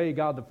should obey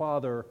God the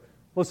Father,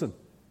 listen,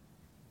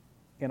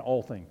 in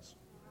all things.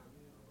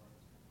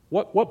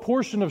 What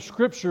portion of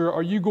Scripture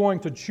are you going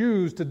to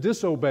choose to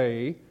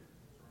disobey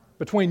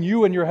between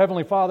you and your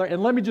Heavenly Father?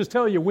 And let me just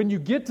tell you, when you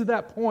get to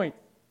that point,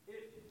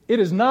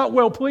 it is not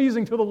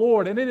well-pleasing to the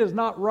Lord, and it is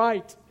not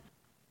right.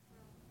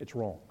 It's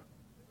wrong.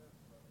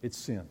 It's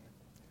sin.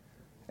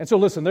 And so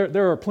listen,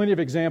 there are plenty of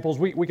examples.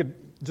 We could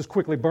just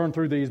quickly burn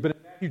through these, but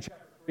in Matthew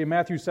chapter 3,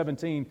 Matthew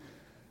 17,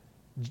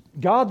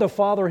 God the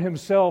Father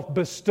Himself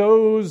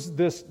bestows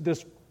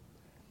this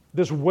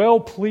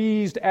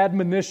well-pleased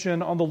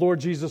admonition on the Lord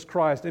Jesus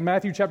Christ. In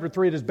Matthew chapter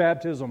 3, it is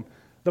baptism.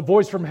 The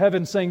voice from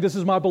heaven saying, "This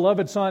is my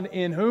beloved Son,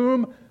 in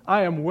whom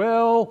I am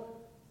well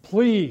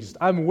pleased."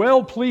 I'm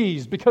well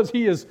pleased because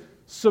He is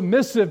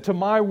submissive to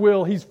my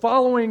will. He's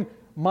following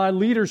my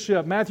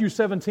leadership. Matthew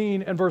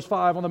 17 and verse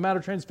 5 on the Mount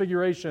of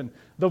Transfiguration.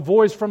 The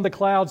voice from the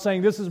cloud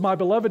saying, "This is my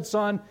beloved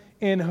Son,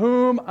 in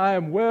whom I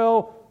am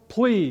well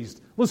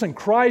pleased." Listen,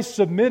 Christ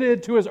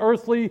submitted to His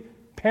earthly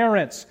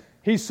parents.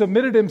 He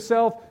submitted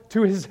Himself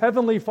to His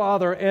heavenly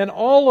Father, and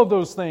all of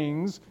those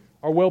things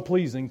are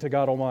well-pleasing to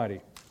God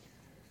Almighty.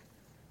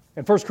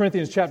 In 1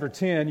 Corinthians chapter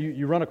 10,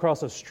 you run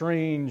across a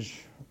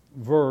strange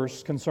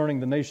verse concerning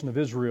the nation of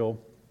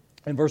Israel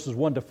in verses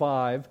 1 to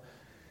 5.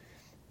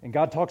 And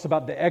God talks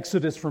about the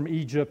exodus from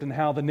Egypt and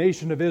how the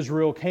nation of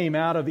Israel came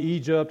out of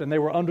Egypt and they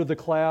were under the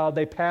cloud.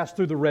 They passed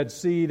through the Red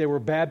Sea. They were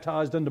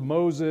baptized unto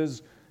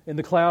Moses in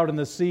the cloud and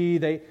the sea.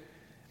 They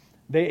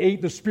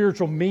ate the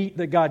spiritual meat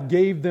that God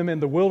gave them in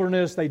the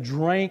wilderness. They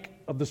drank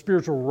of the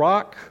spiritual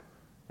rock,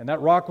 and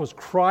that rock was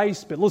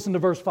Christ. But listen to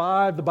verse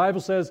 5. The Bible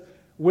says,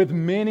 with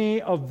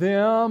many of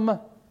them,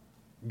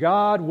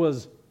 God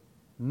was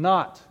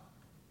not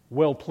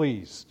well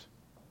pleased.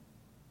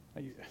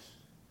 Now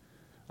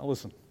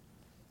listen.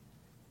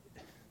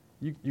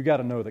 You got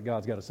to know that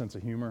God's got a sense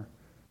of humor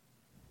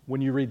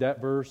when you read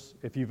that verse,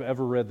 if you've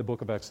ever read the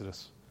book of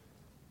Exodus.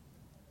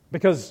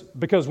 Because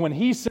when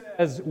he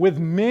says, with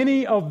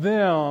many of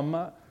them,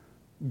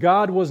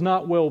 God was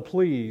not well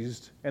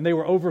pleased, and they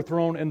were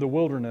overthrown in the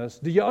wilderness,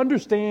 do you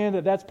understand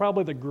that that's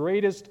probably the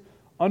greatest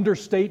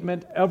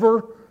understatement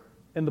ever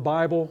in the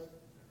Bible?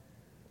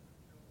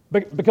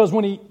 Because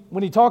when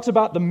he talks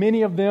about the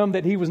many of them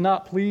that he was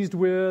not pleased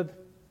with,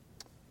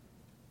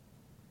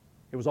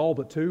 it was all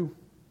but two.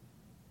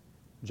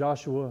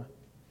 Joshua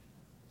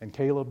and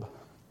Caleb.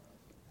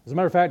 As a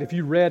matter of fact, if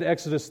you read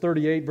Exodus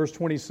 38, verse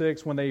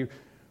 26, when they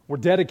were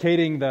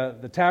dedicating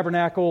the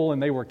tabernacle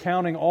and they were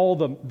counting all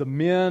the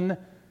men,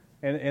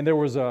 and there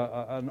was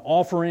an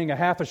offering, a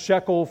half a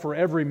shekel for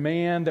every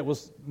man that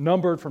was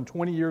numbered from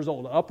 20 years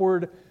old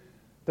upward,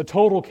 the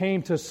total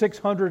came to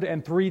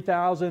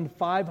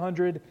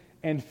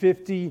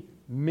 603,550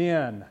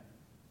 men,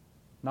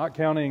 not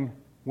counting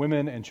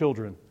women and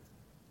children.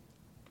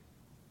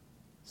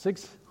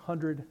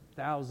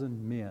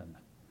 600,000 men.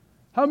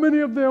 How many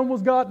of them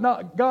was God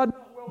not well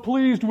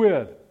pleased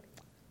with?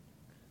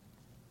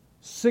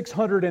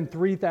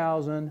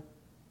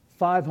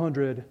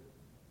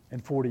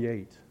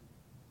 603,548.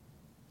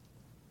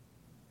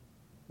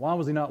 Why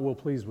was he not well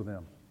pleased with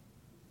them?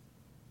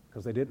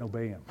 Because they didn't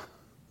obey him.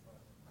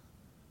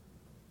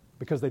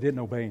 Because they didn't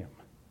obey him.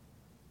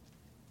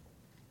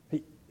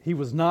 He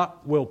was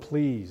not well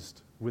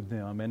pleased with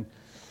them. And,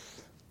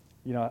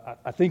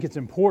 I think it's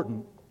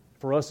important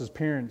for us as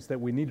parents that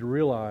we need to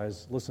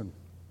realize, listen,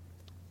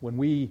 when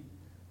we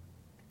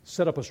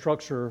set up a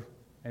structure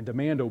and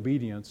demand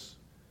obedience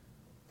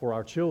for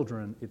our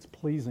children, it's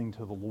pleasing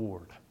to the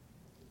Lord.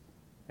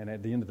 And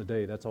at the end of the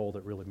day, that's all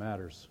that really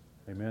matters.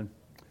 Amen.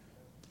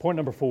 Point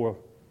number 4,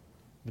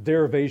 the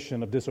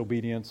derivation of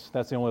disobedience.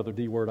 That's the only other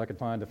D word I could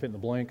find to fit in the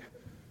blank.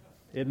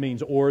 It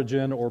means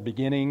origin or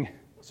beginning.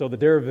 So the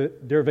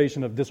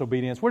derivation of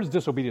disobedience. Where does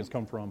disobedience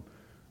come from?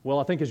 Well,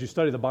 I think as you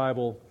study the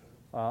Bible,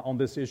 on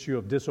this issue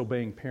of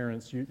disobeying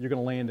parents, you're going to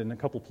land in a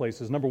couple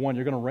places. Number one,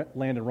 you're going to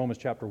land in Romans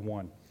chapter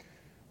 1.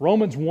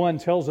 Romans 1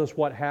 tells us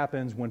what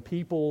happens when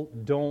people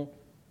don't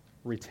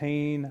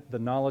retain the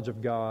knowledge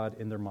of God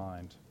in their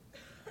mind.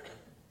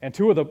 And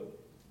two of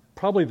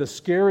probably the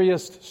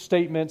scariest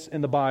statements in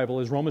the Bible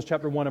is Romans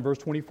chapter 1 and verse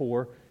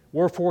 24.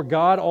 Wherefore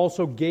God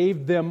also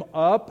gave them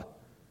up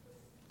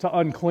to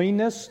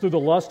uncleanness through the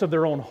lust of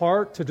their own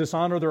heart, to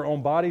dishonor their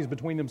own bodies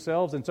between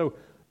themselves. And so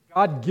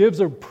God gives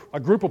a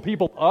group of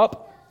people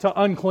up to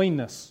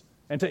uncleanness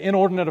and to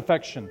inordinate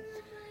affection.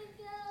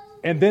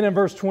 And then in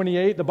verse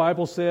 28, the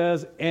Bible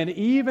says, and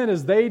even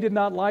as they did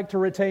not like to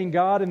retain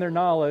God in their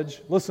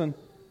knowledge, listen,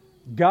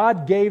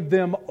 God gave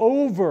them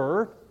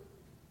over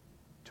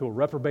to a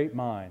reprobate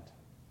mind.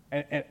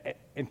 And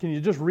can you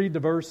just read the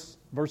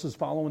verses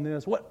following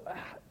this? What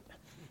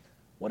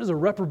does a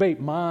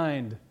reprobate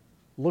mind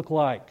look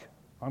like?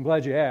 I'm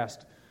glad you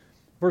asked.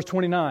 Verse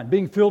 29,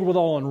 being filled with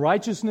all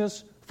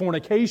unrighteousness,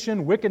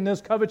 fornication,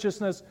 wickedness,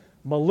 covetousness,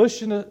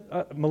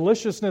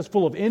 maliciousness,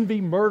 full of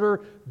envy,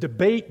 murder,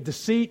 debate,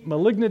 deceit,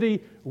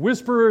 malignity,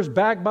 whisperers,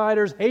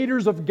 backbiters,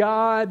 haters of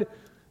God,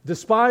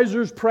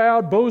 despisers,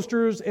 proud,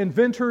 boasters,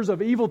 inventors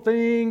of evil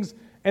things.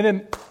 And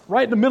then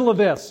right in the middle of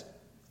this,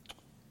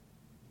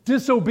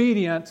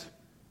 disobedient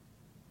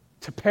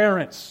to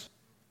parents.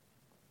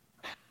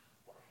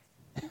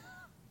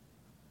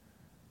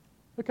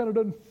 That kind of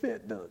doesn't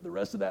fit the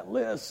rest of that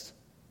list.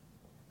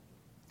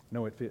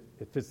 No, it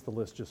fits the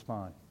list just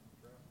fine.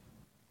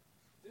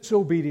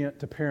 Disobedient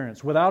to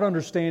parents, without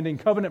understanding,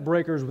 covenant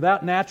breakers,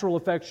 without natural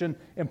affection,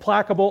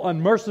 implacable,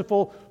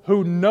 unmerciful,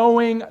 who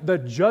knowing the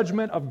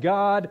judgment of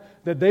God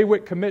that they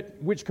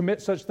which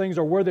commit such things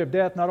are worthy of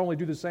death, not only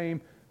do the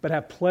same, but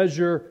have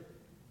pleasure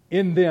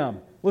in them.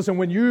 Listen,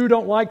 when you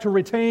don't like to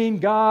retain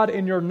God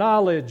in your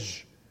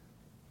knowledge,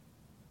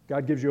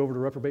 God gives you over to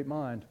reprobate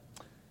mind.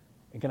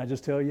 And can I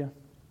just tell you,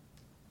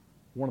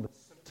 one of the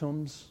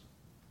symptoms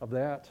of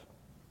that,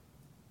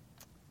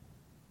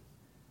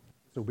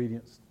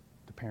 disobedience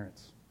to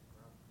parents.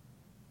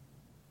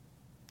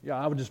 Yeah,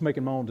 I was just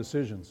making my own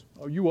decisions.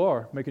 Oh, you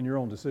are making your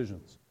own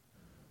decisions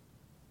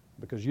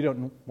because you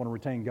don't want to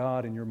retain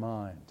God in your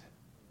mind.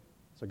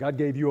 So God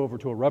gave you over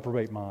to a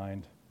reprobate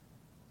mind,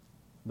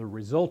 the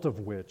result of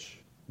which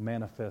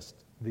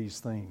manifests these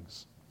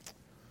things.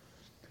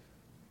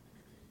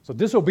 So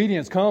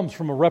disobedience comes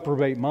from a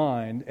reprobate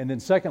mind. And then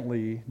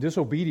secondly,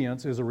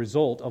 disobedience is a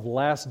result of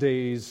last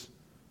days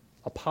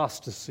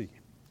apostasy.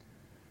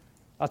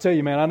 I'll tell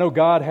you, man, I know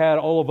God had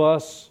all of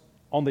us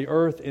on the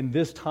earth in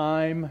this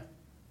time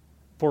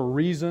for a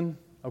reason,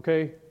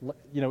 okay?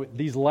 You know,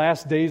 these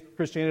last days of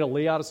Christianity,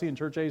 Laodicean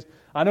church age,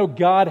 I know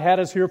God had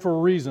us here for a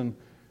reason,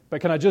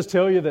 but can I just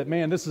tell you that,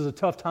 man, this is a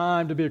tough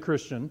time to be a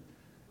Christian.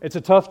 It's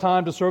a tough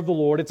time to serve the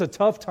Lord. It's a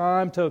tough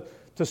time to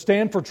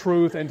stand for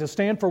truth and to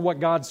stand for what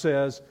God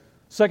says.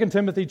 2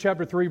 Timothy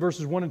chapter 3,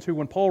 verses 1 and 2,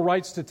 when Paul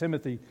writes to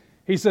Timothy,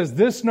 he says,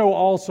 "This know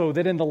also,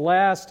 that in the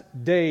last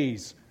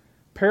days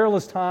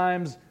perilous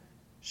times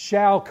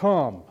shall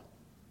come."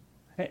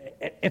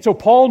 And so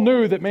Paul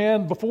knew that,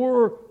 man,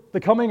 before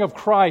the coming of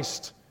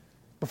Christ,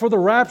 before the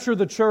rapture of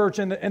the church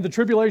and the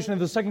tribulation of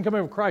the second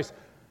coming of Christ,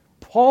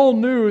 Paul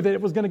knew that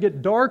it was going to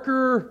get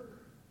darker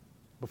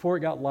before it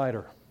got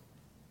lighter.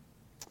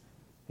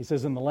 He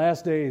says, in the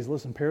last days,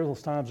 listen,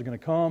 perilous times are going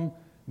to come.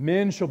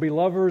 Men shall be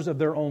lovers of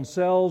their own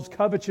selves,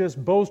 covetous,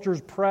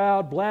 boasters,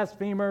 proud,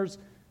 blasphemers.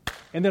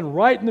 And then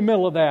right in the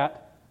middle of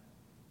that,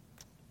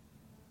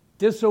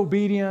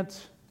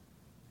 disobedient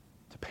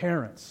to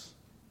parents.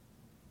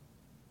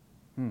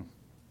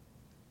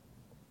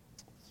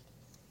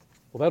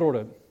 Well, that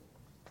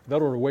ought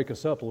to wake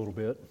us up a little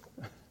bit.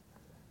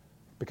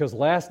 Because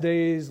last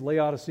days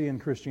Laodicean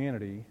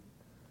Christianity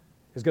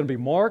is going to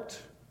be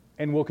marked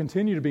and will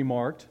continue to be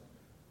marked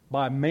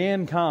by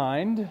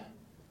mankind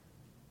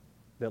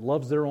that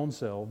loves their own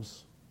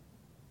selves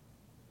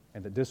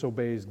and that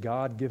disobeys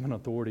God-given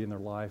authority in their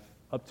life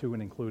up to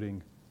and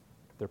including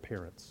their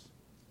parents.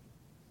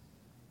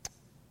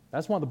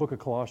 That's why the book of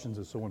Colossians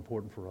is so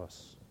important for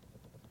us.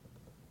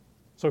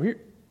 So here,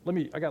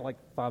 I got like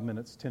 5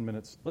 minutes, 10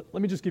 minutes. Let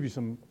me just give you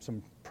some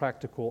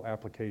practical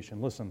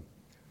application. Listen,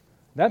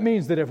 that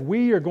means that if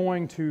we are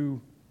going to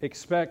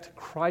expect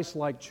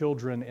Christ-like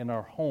children in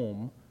our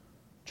home,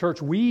 church,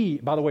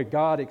 by the way,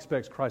 God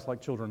expects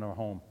Christ-like children in our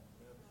home.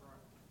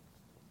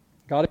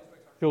 God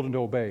expects our children to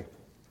obey.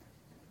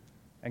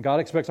 And God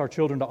expects our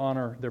children to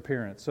honor their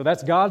parents. So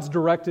that's God's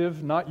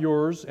directive, not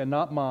yours and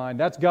not mine.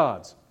 That's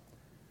God's.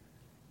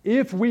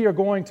 If we are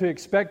going to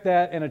expect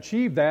that and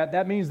achieve that,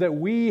 that means that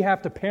we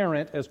have to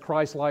parent as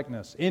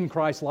Christ-likeness, in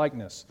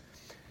Christ-likeness.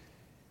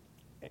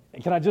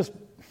 And can I just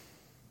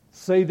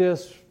say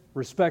this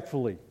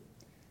respectfully?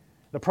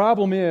 The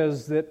problem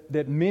is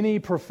that many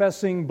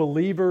professing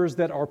believers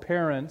that are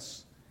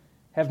parents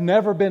have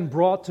never been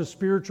brought to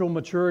spiritual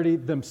maturity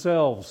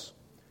themselves.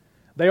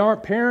 They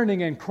aren't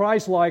parenting in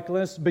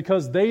Christ-likeness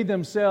because they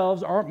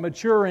themselves aren't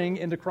maturing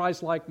into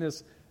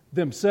Christ-likeness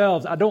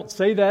themselves. I don't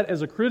say that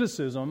as a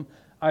criticism.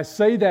 I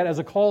say that as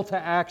a call to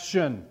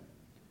action.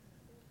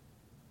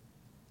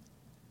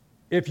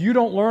 If you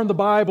don't learn the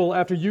Bible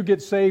after you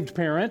get saved,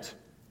 parent,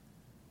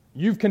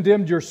 you've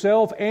condemned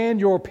yourself and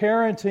your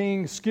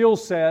parenting skill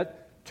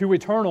set to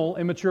eternal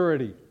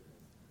immaturity.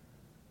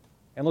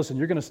 And listen,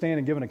 you're going to stand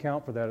and give an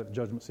account for that at the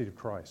judgment seat of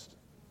Christ.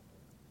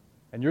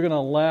 And you're going to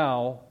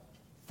allow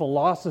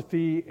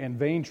philosophy and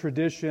vain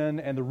tradition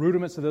and the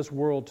rudiments of this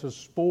world to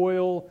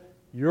spoil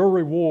your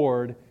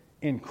reward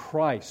in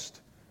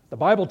Christ. The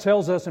Bible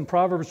tells us in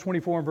Proverbs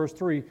 24 and verse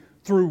 3,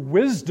 through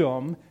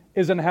wisdom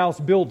is an house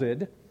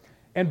builded,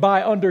 and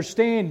by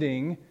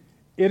understanding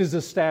it is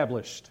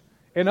established.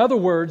 In other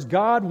words,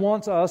 God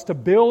wants us to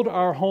build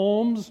our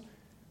homes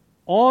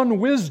on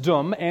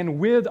wisdom and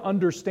with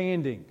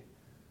understanding.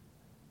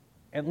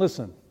 And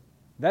listen,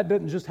 that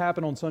doesn't just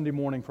happen on Sunday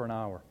morning for an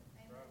hour.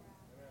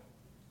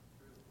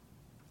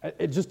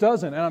 It just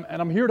doesn't.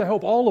 And I'm here to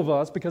help all of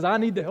us because I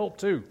need the help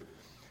too.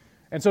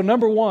 And so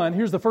number one,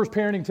 here's the first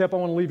parenting tip I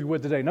want to leave you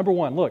with today. Number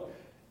one, look,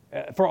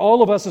 for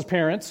all of us as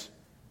parents,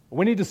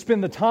 we need to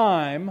spend the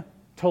time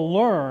to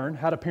learn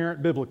how to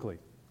parent biblically.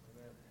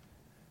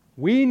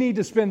 We need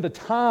to spend the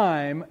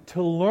time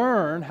to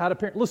learn how to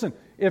parent. Listen,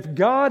 if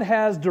God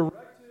has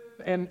directive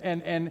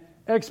and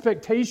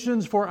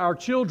expectations for our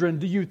children,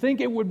 do you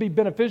think it would be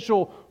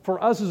beneficial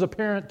for us as a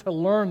parent to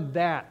learn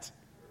that?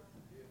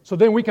 So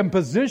then we can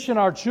position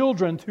our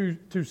children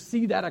to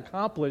see that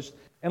accomplished.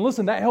 And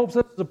listen, that helps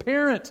us as a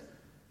parent.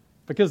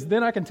 Because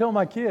then I can tell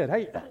my kid,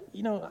 hey,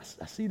 you know,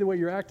 I see the way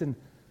you're acting.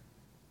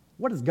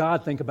 What does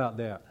God think about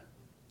that?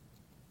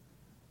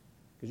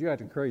 Because you're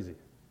acting crazy.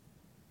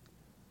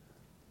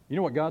 You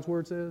know what God's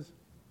Word says?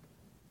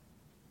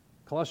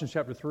 Colossians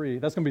chapter 3.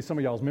 That's going to be some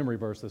of y'all's memory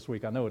verse this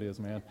week. I know it is,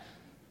 man.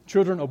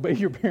 Children, obey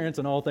your parents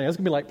in all things. That's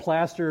going to be like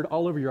plastered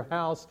all over your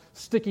house,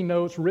 sticky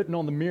notes written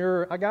on the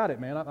mirror. I got it,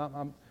 man.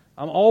 I'm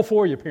all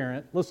for you,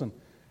 parent. Listen,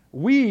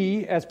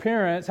 we as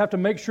parents have to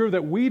make sure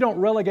that we don't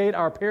relegate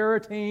our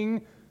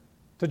parenting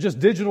to just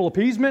digital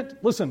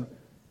appeasement. Listen,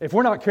 if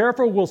we're not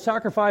careful, we'll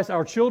sacrifice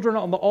our children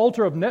on the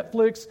altar of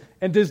Netflix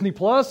and Disney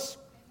Plus.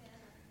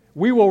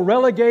 We will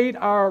relegate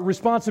our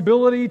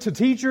responsibility to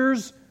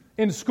teachers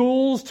in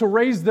schools to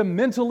raise them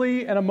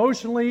mentally and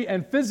emotionally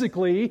and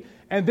physically,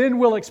 and then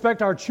we'll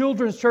expect our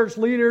children's church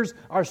leaders,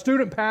 our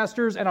student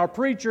pastors, and our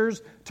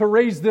preachers to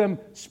raise them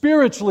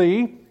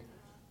spiritually.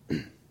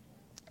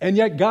 And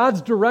yet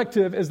God's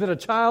directive is that a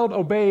child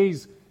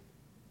obeys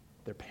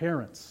their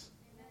parents.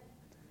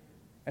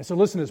 And so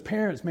listen, as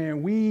parents,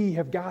 man, we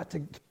have got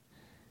to,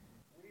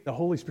 the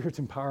Holy Spirit's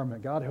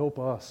empowerment. God help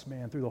us,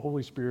 man, through the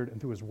Holy Spirit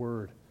and through His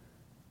Word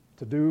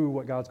to do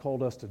what God's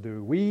called us to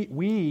do.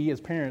 We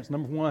as parents,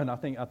 number one, I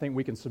think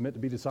we can submit to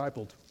be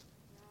discipled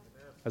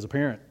as a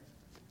parent.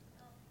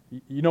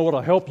 You know what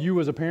will help you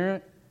as a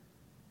parent?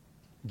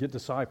 Get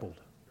discipled.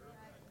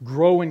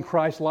 Grow in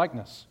Christ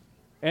likeness.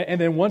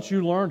 And then once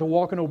you learn to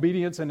walk in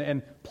obedience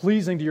and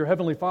pleasing to your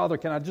Heavenly Father,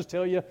 can I just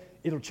tell you,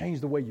 it'll change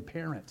the way you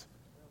parent.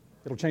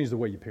 It'll change the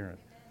way you parent.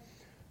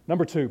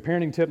 Number two,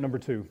 parenting tip number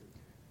two.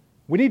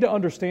 We need to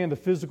understand the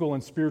physical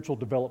and spiritual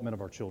development of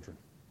our children.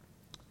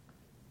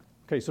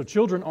 Okay, so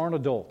children aren't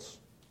adults.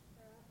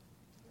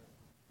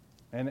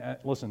 And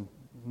listen,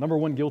 number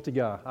one guilty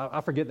guy. I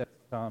forget that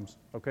sometimes,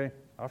 okay?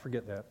 I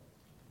forget that.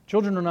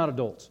 Children are not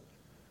adults.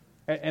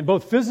 And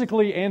both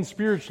physically and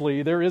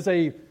spiritually, there is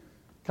a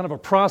kind of a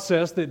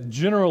process that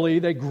generally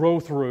they grow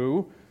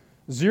through.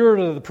 0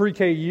 to the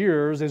pre-K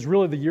years is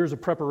really the years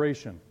of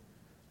preparation,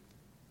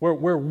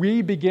 where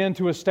we begin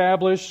to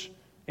establish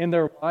in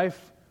their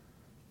life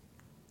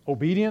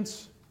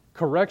obedience,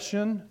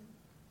 correction,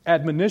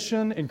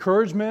 admonition,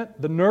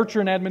 encouragement, the nurture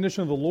and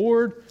admonition of the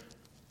Lord,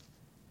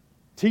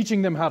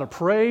 teaching them how to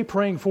pray,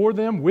 praying for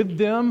them, with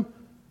them.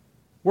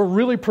 We're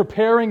really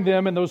preparing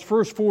them in those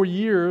first 4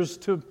 years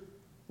to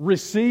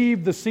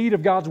receive the seed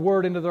of God's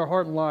Word into their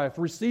heart and life,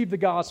 receive the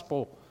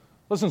gospel.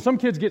 Listen, some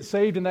kids get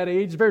saved in that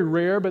age. It's very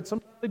rare, but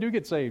sometimes they do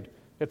get saved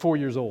at 4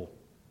 years old.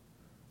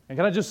 And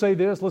can I just say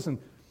this? Listen,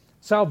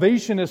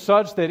 salvation is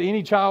such that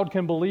any child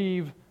can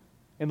believe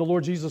in the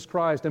Lord Jesus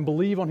Christ and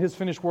believe on His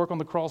finished work on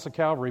the cross of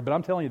Calvary. But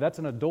I'm telling you, that's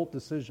an adult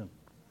decision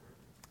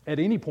at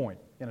any point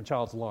in a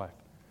child's life.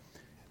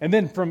 And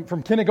then from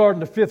kindergarten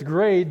to 5th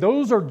grade,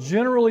 those are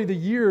generally the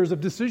years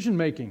of decision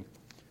making.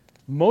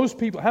 Most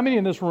people, how many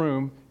in this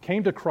room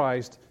came to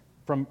Christ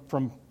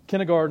from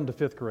kindergarten to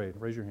 5th grade?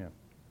 Raise your hand.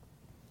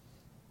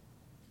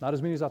 Not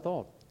as many as I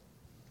thought.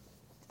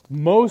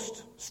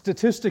 Most,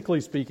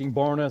 statistically speaking,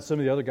 barring some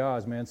of the other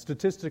guys, man,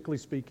 statistically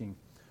speaking,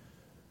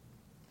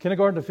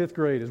 kindergarten to 5th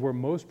grade is where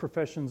most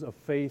professions of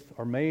faith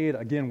are made.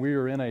 Again, we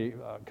are in a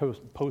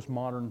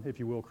postmodern, if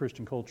you will,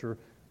 Christian culture.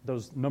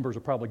 Those numbers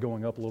are probably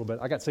going up a little bit.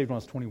 I got saved when I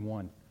was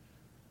 21.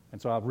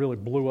 And so I really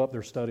blew up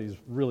their studies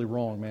really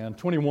wrong, man.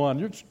 21,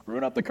 you're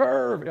screwing up the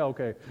curve. Yeah,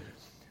 okay.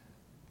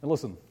 And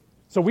listen,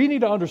 so we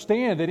need to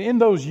understand that in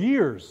those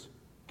years,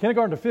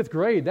 kindergarten to 5th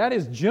grade, that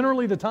is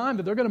generally the time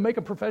that they're going to make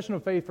a profession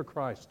of faith for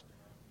Christ.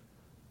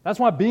 That's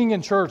why being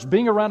in church,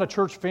 being around a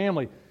church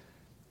family,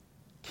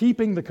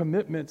 keeping the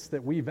commitments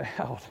that we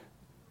vowed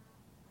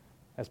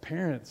as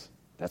parents,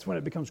 that's when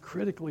it becomes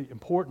critically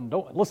important.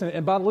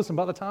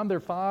 By the time they're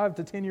 5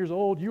 to 10 years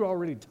old, you're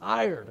already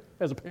tired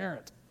as a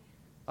parent.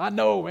 I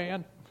know,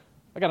 man.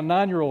 I got a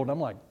 9-year-old, and I'm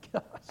like,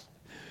 gosh,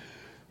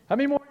 how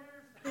many more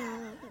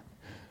years?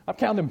 I'm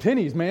counting them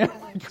pennies, man.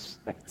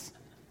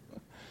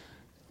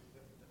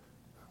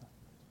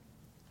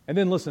 And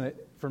then listen,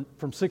 from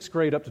 6th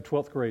grade up to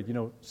 12th grade,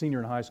 senior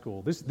in high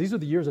school, these are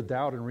the years of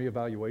doubt and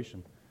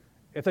reevaluation.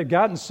 If they've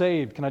gotten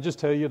saved, can I just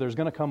tell you, there's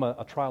going to come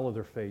a trial of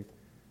their faith.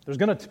 There's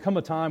going to come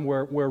a time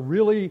where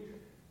really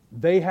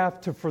they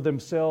have to, for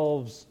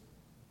themselves,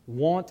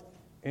 want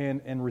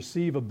and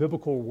receive a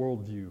biblical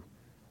worldview.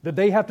 That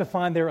they have to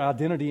find their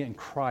identity in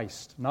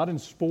Christ, not in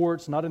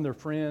sports, not in their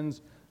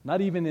friends,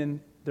 not even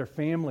in their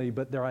family,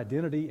 but their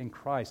identity in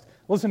Christ.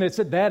 Listen, it's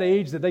at that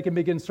age that they can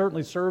begin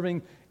certainly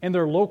serving in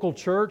their local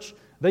church.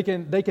 They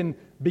can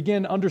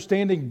begin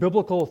understanding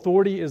biblical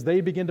authority as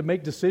they begin to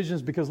make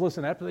decisions because,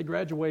 listen, after they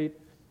graduate,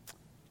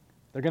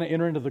 they're going to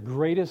enter into the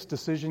greatest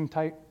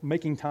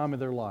decision-making time of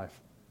their life.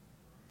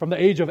 From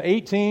the age of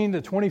 18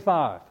 to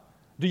 25.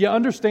 Do you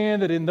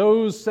understand that in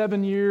those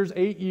 7 years,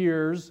 8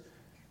 years,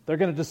 they're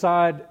going to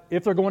decide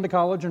if they're going to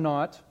college or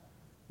not,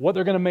 what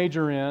they're going to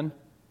major in,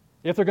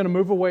 if they're going to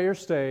move away or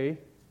stay,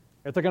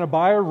 if they're going to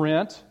buy or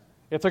rent,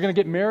 if they're going to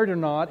get married or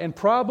not, and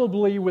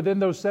probably within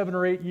those 7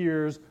 or 8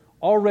 years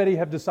already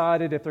have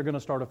decided if they're going to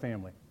start a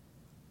family.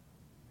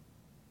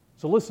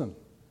 So listen,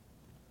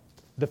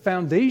 the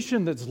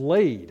foundation that's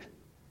laid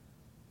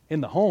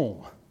in the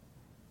home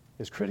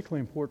is critically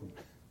important.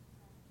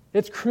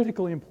 It's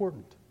critically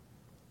important.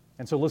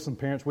 And so listen,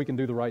 parents, we can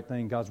do the right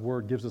thing. God's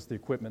Word gives us the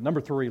equipment. Number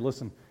 3,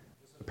 listen,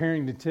 a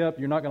parenting tip.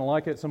 You're not going to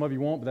like it. Some of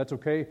you won't, but that's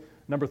okay.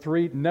 Number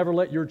 3, never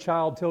let your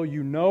child tell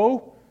you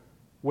no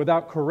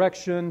without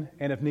correction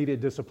and, if needed,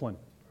 discipline.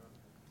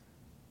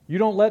 You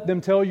don't let them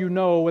tell you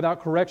no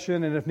without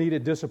correction and, if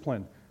needed,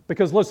 discipline.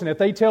 Because listen, if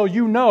they tell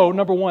you no,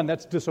 number 1,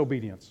 that's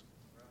disobedience.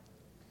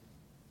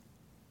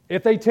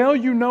 If they tell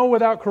you no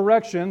without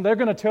correction, they're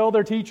going to tell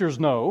their teachers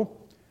no.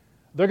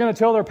 They're going to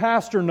tell their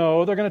pastor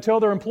no. They're going to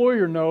tell their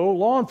employer no,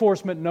 law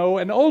enforcement no,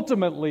 and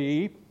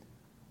ultimately,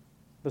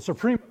 the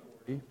Supreme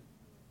Authority,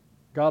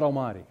 God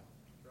Almighty.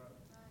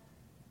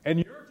 And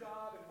your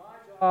job and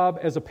my job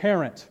as a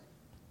parent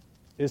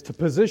is to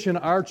position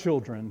our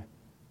children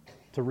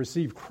to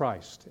receive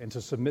Christ and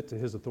to submit to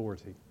His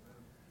authority.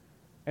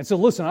 And so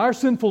listen, our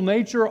sinful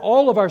nature,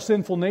 all of our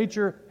sinful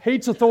nature,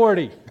 hates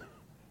authority.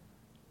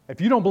 If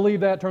you don't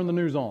believe that, turn the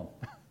news on.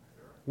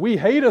 We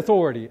hate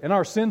authority in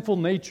our sinful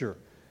nature.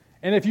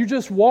 And if you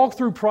just walk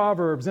through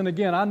Proverbs, and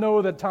again, I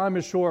know that time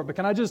is short, but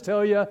can I just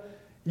tell you,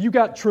 you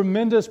got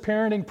tremendous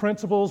parenting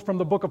principles from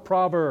the book of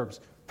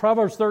Proverbs.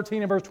 Proverbs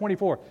 13 and verse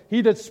 24.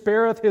 He that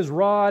spareth his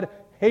rod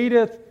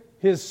hateth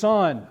his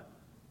son,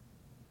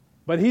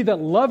 but he that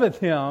loveth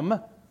him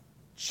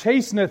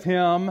chasteneth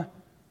him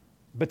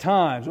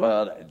betimes.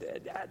 Well,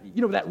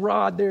 you know, that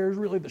rod there is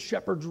really the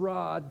shepherd's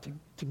rod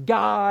to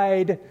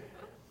guide.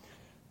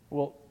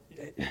 Well,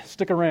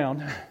 stick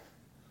around.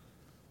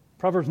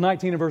 Proverbs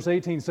 19 and verse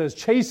 18 says,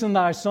 chasten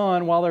thy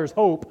son while there's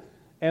hope,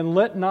 and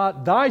let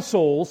not thy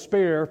soul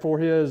spare for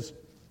his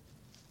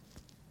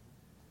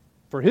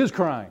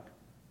crying.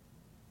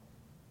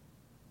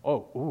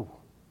 We're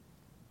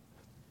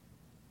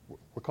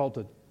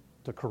called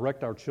to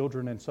correct our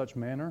children in such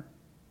manner?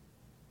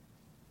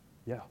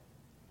 Yeah.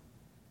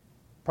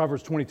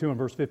 Proverbs 22 and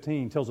verse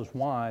 15 tells us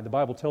why. The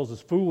Bible tells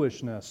us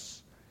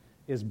foolishness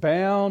is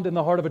bound in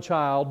the heart of a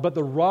child, but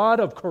the rod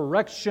of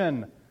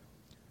correction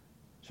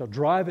shall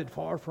drive it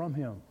far from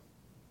him.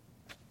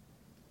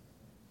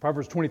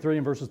 Proverbs 23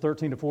 and verses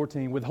 13 to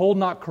 14. Withhold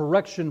not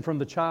correction from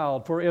the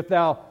child, for if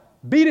thou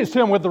beatest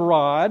him with the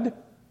rod,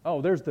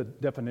 there's the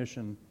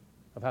definition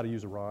of how to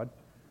use a rod.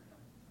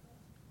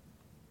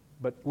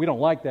 But we don't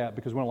like that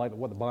because we don't like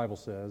what the Bible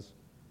says.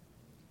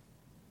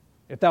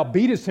 If thou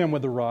beatest him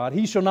with the rod,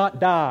 he shall not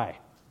die.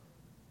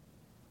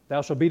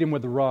 Thou shalt beat him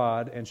with the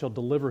rod and shall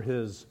deliver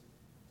his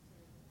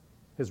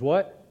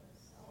what?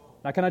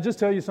 Now, can I just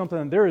tell you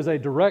something? There is a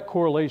direct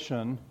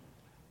correlation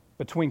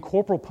between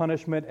corporal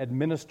punishment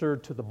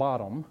administered to the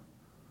bottom,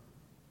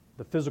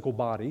 the physical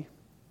body,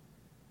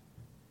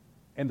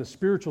 and the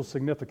spiritual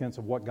significance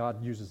of what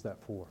God uses that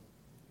for.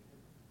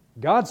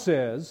 God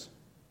says,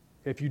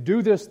 if you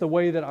do this the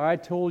way that I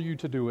told you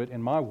to do it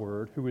in my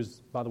word, who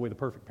is, by the way, the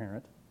perfect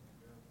parent,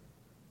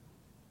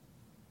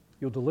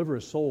 you'll deliver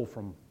his soul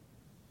from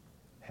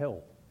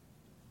hell.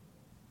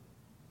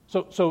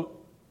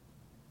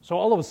 So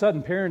all of a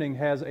sudden, parenting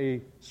has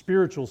a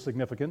spiritual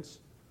significance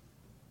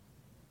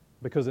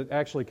because it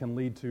actually can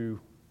lead to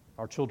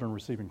our children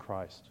receiving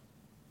Christ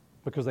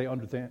because they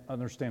understand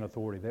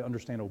authority. They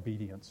understand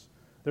obedience.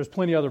 There's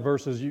plenty of other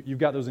verses. You've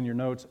got those in your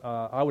notes.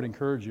 I would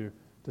encourage you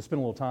to spend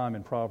a little time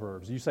in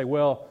Proverbs. You say,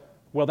 well,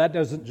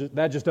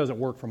 that just doesn't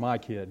work for my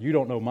kid. You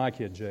don't know my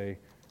kid, Jay.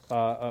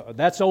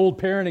 That's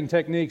old parenting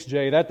techniques,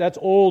 Jay. That's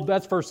old.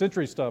 That's first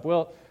century stuff.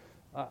 Well,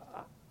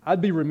 I'd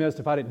be remiss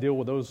if I didn't deal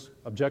with those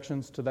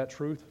objections to that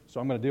truth, so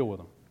I'm going to deal with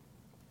them.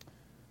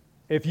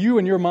 If you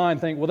in your mind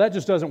think, well, that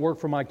just doesn't work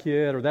for my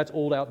kid, or that's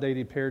old,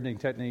 outdated parenting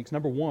techniques,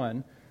 number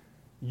one,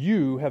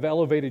 you have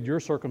elevated your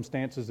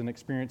circumstances and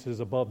experiences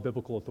above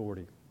biblical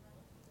authority.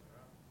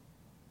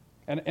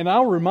 And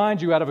I'll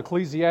remind you out of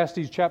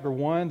Ecclesiastes chapter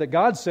 1 that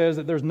God says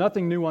that there's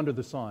nothing new under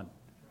the sun.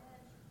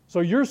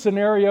 So your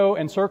scenario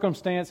and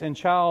circumstance and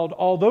child,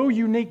 although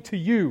unique to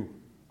you,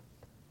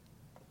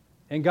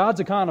 in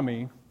God's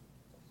economy,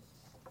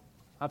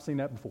 I've seen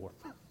that before.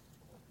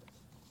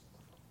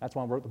 That's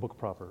why I wrote the book of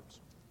Proverbs.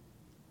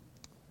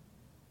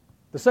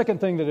 The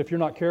second thing that if you're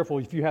not careful,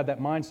 if you have that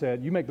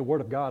mindset, you make the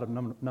Word of God of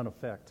none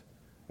effect.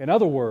 In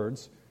other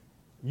words,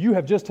 you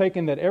have just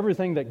taken that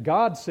everything that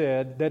God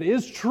said that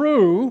is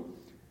true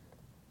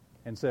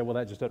and said, well,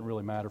 that just doesn't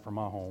really matter for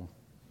my home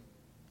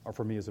or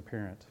for me as a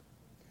parent.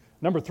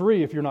 Number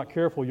three, if you're not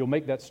careful, you'll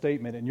make that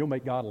statement and you'll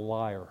make God a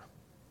liar.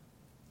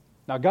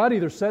 Now, God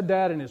either said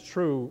that and it's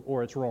true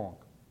or it's wrong.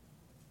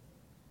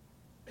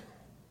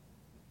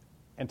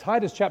 And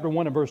Titus chapter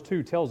 1 and verse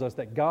 2 tells us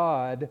that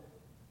God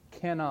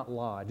cannot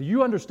lie. Do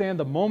you understand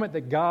the moment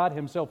that God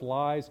himself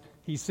lies,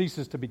 he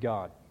ceases to be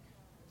God?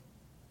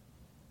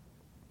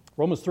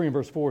 Romans 3 and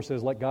verse 4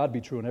 says, let God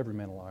be true and every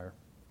man a liar.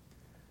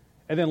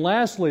 And then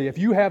lastly, if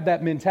you have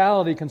that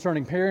mentality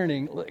concerning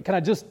parenting, can I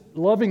just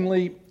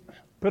lovingly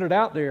put it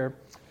out there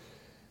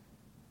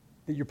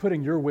that you're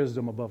putting your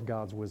wisdom above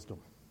God's wisdom?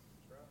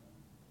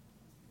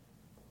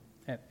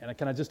 And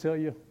can I just tell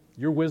you,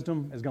 your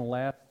wisdom is going to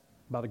last,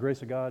 by the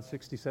grace of God,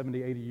 60,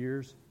 70, 80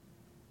 years,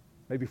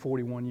 maybe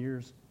 41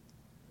 years.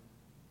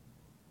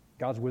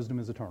 God's wisdom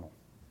is eternal.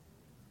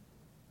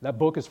 That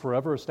book is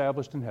forever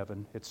established in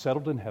heaven. It's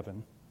settled in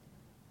heaven.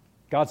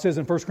 God says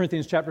in 1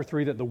 Corinthians chapter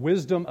 3 that the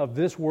wisdom of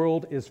this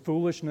world is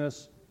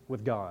foolishness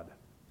with God.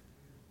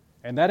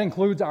 And that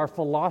includes our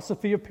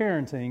philosophy of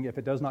parenting if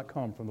it does not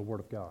come from the Word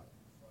of God.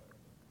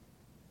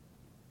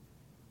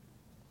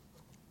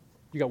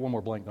 You got one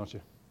more blank, don't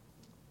you?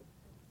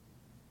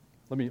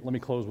 Let me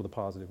close with a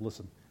positive.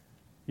 Listen,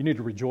 you need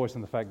to rejoice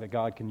in the fact that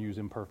God can use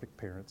imperfect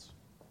parents.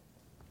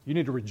 You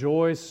need to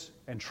rejoice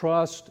and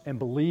trust and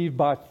believe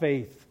by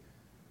faith.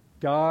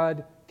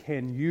 God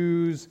can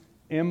use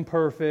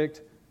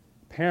imperfect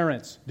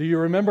parents. Do you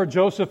remember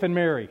Joseph and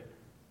Mary?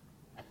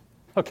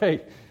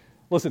 Okay,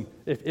 listen,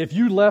 if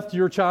you left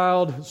your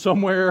child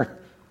somewhere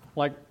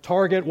like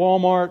Target,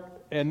 Walmart,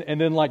 and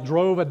then like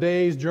drove a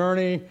day's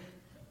journey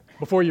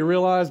before you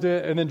realized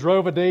it, and then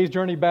drove a day's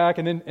journey back,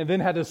 and then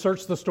had to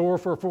search the store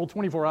for a full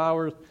 24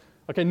 hours.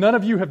 Okay, none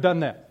of you have done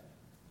that.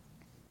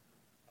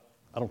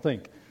 I don't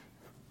think.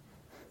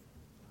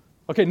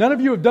 Okay, none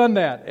of you have done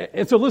that.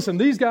 And so listen,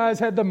 these guys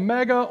had the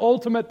mega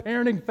ultimate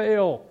parenting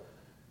fail.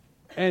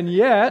 And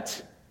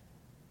yet,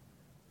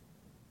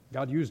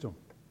 God used them.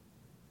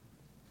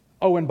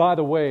 Oh, and by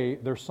the way,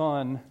 their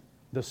son,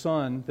 the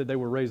son that they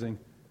were raising,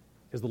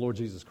 is the Lord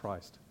Jesus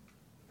Christ,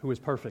 who is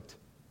perfect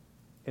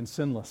and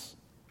sinless.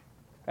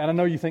 And I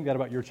know you think that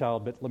about your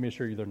child, but let me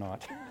assure you they're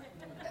not.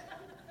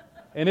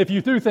 And if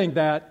you do think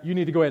that, you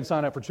need to go ahead and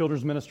sign up for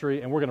children's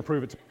ministry, and we're going to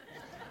prove it to you.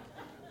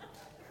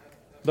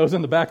 Those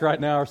in the back right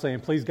now are saying,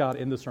 please God,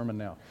 end the sermon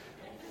now.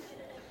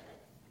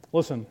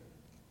 Listen,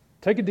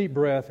 take a deep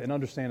breath and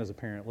understand as a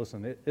parent,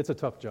 listen, it's a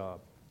tough job.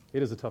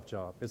 It is a tough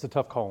job. It's a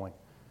tough calling.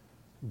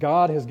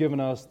 God has given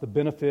us the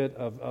benefit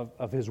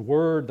of His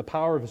Word, the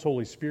power of His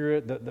Holy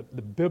Spirit,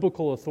 the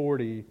biblical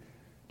authority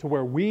to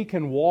where we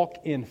can walk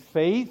in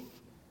faith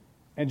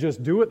and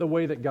just do it the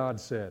way that God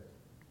said.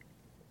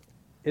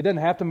 It doesn't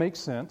have to make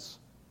sense,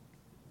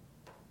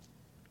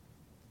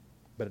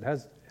 but it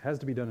has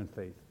to be done in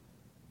faith.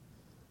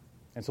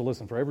 And so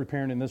listen, for every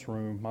parent in this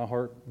room, my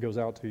heart goes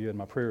out to you and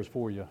my prayer is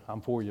for you.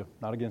 I'm for you,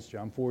 not against you.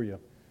 I'm for you.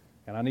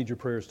 And I need your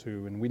prayers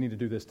too, and we need to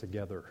do this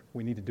together.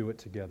 We need to do it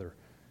together.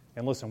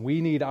 And listen,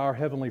 we need our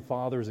Heavenly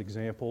Father's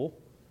example,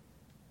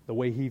 the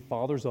way He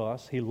fathers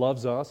us. He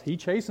loves us. He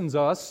chastens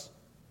us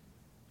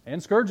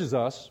and scourges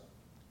us.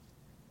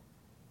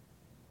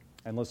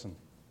 And listen,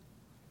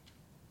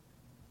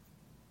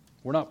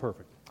 we're not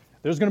perfect.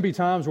 There's going to be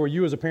times where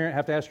you as a parent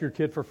have to ask your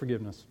kid for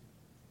forgiveness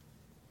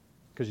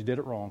because you did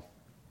it wrong.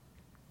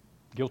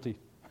 Guilty.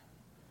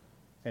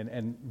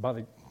 And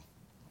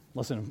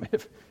listen,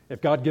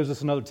 if God gives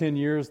us another 10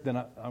 years, then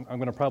I'm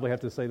going to probably have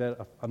to say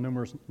that a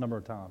numerous number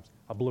of times.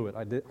 I blew it.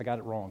 I got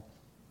it wrong.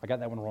 I got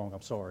that one wrong.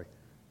 I'm sorry.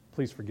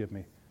 Please forgive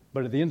me.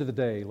 But at the end of the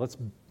day, let's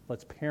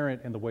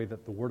parent in the way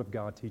that the Word of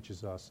God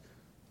teaches us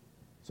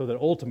so that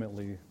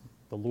ultimately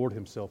the Lord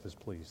Himself is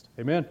pleased.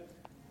 Amen?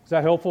 Is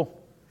that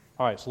helpful?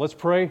 All right, so let's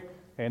pray,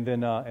 and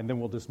then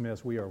we'll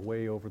dismiss. We are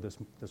way over this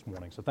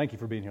morning. So thank you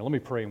for being here. Let me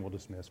pray and we'll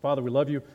dismiss. Father, we love you.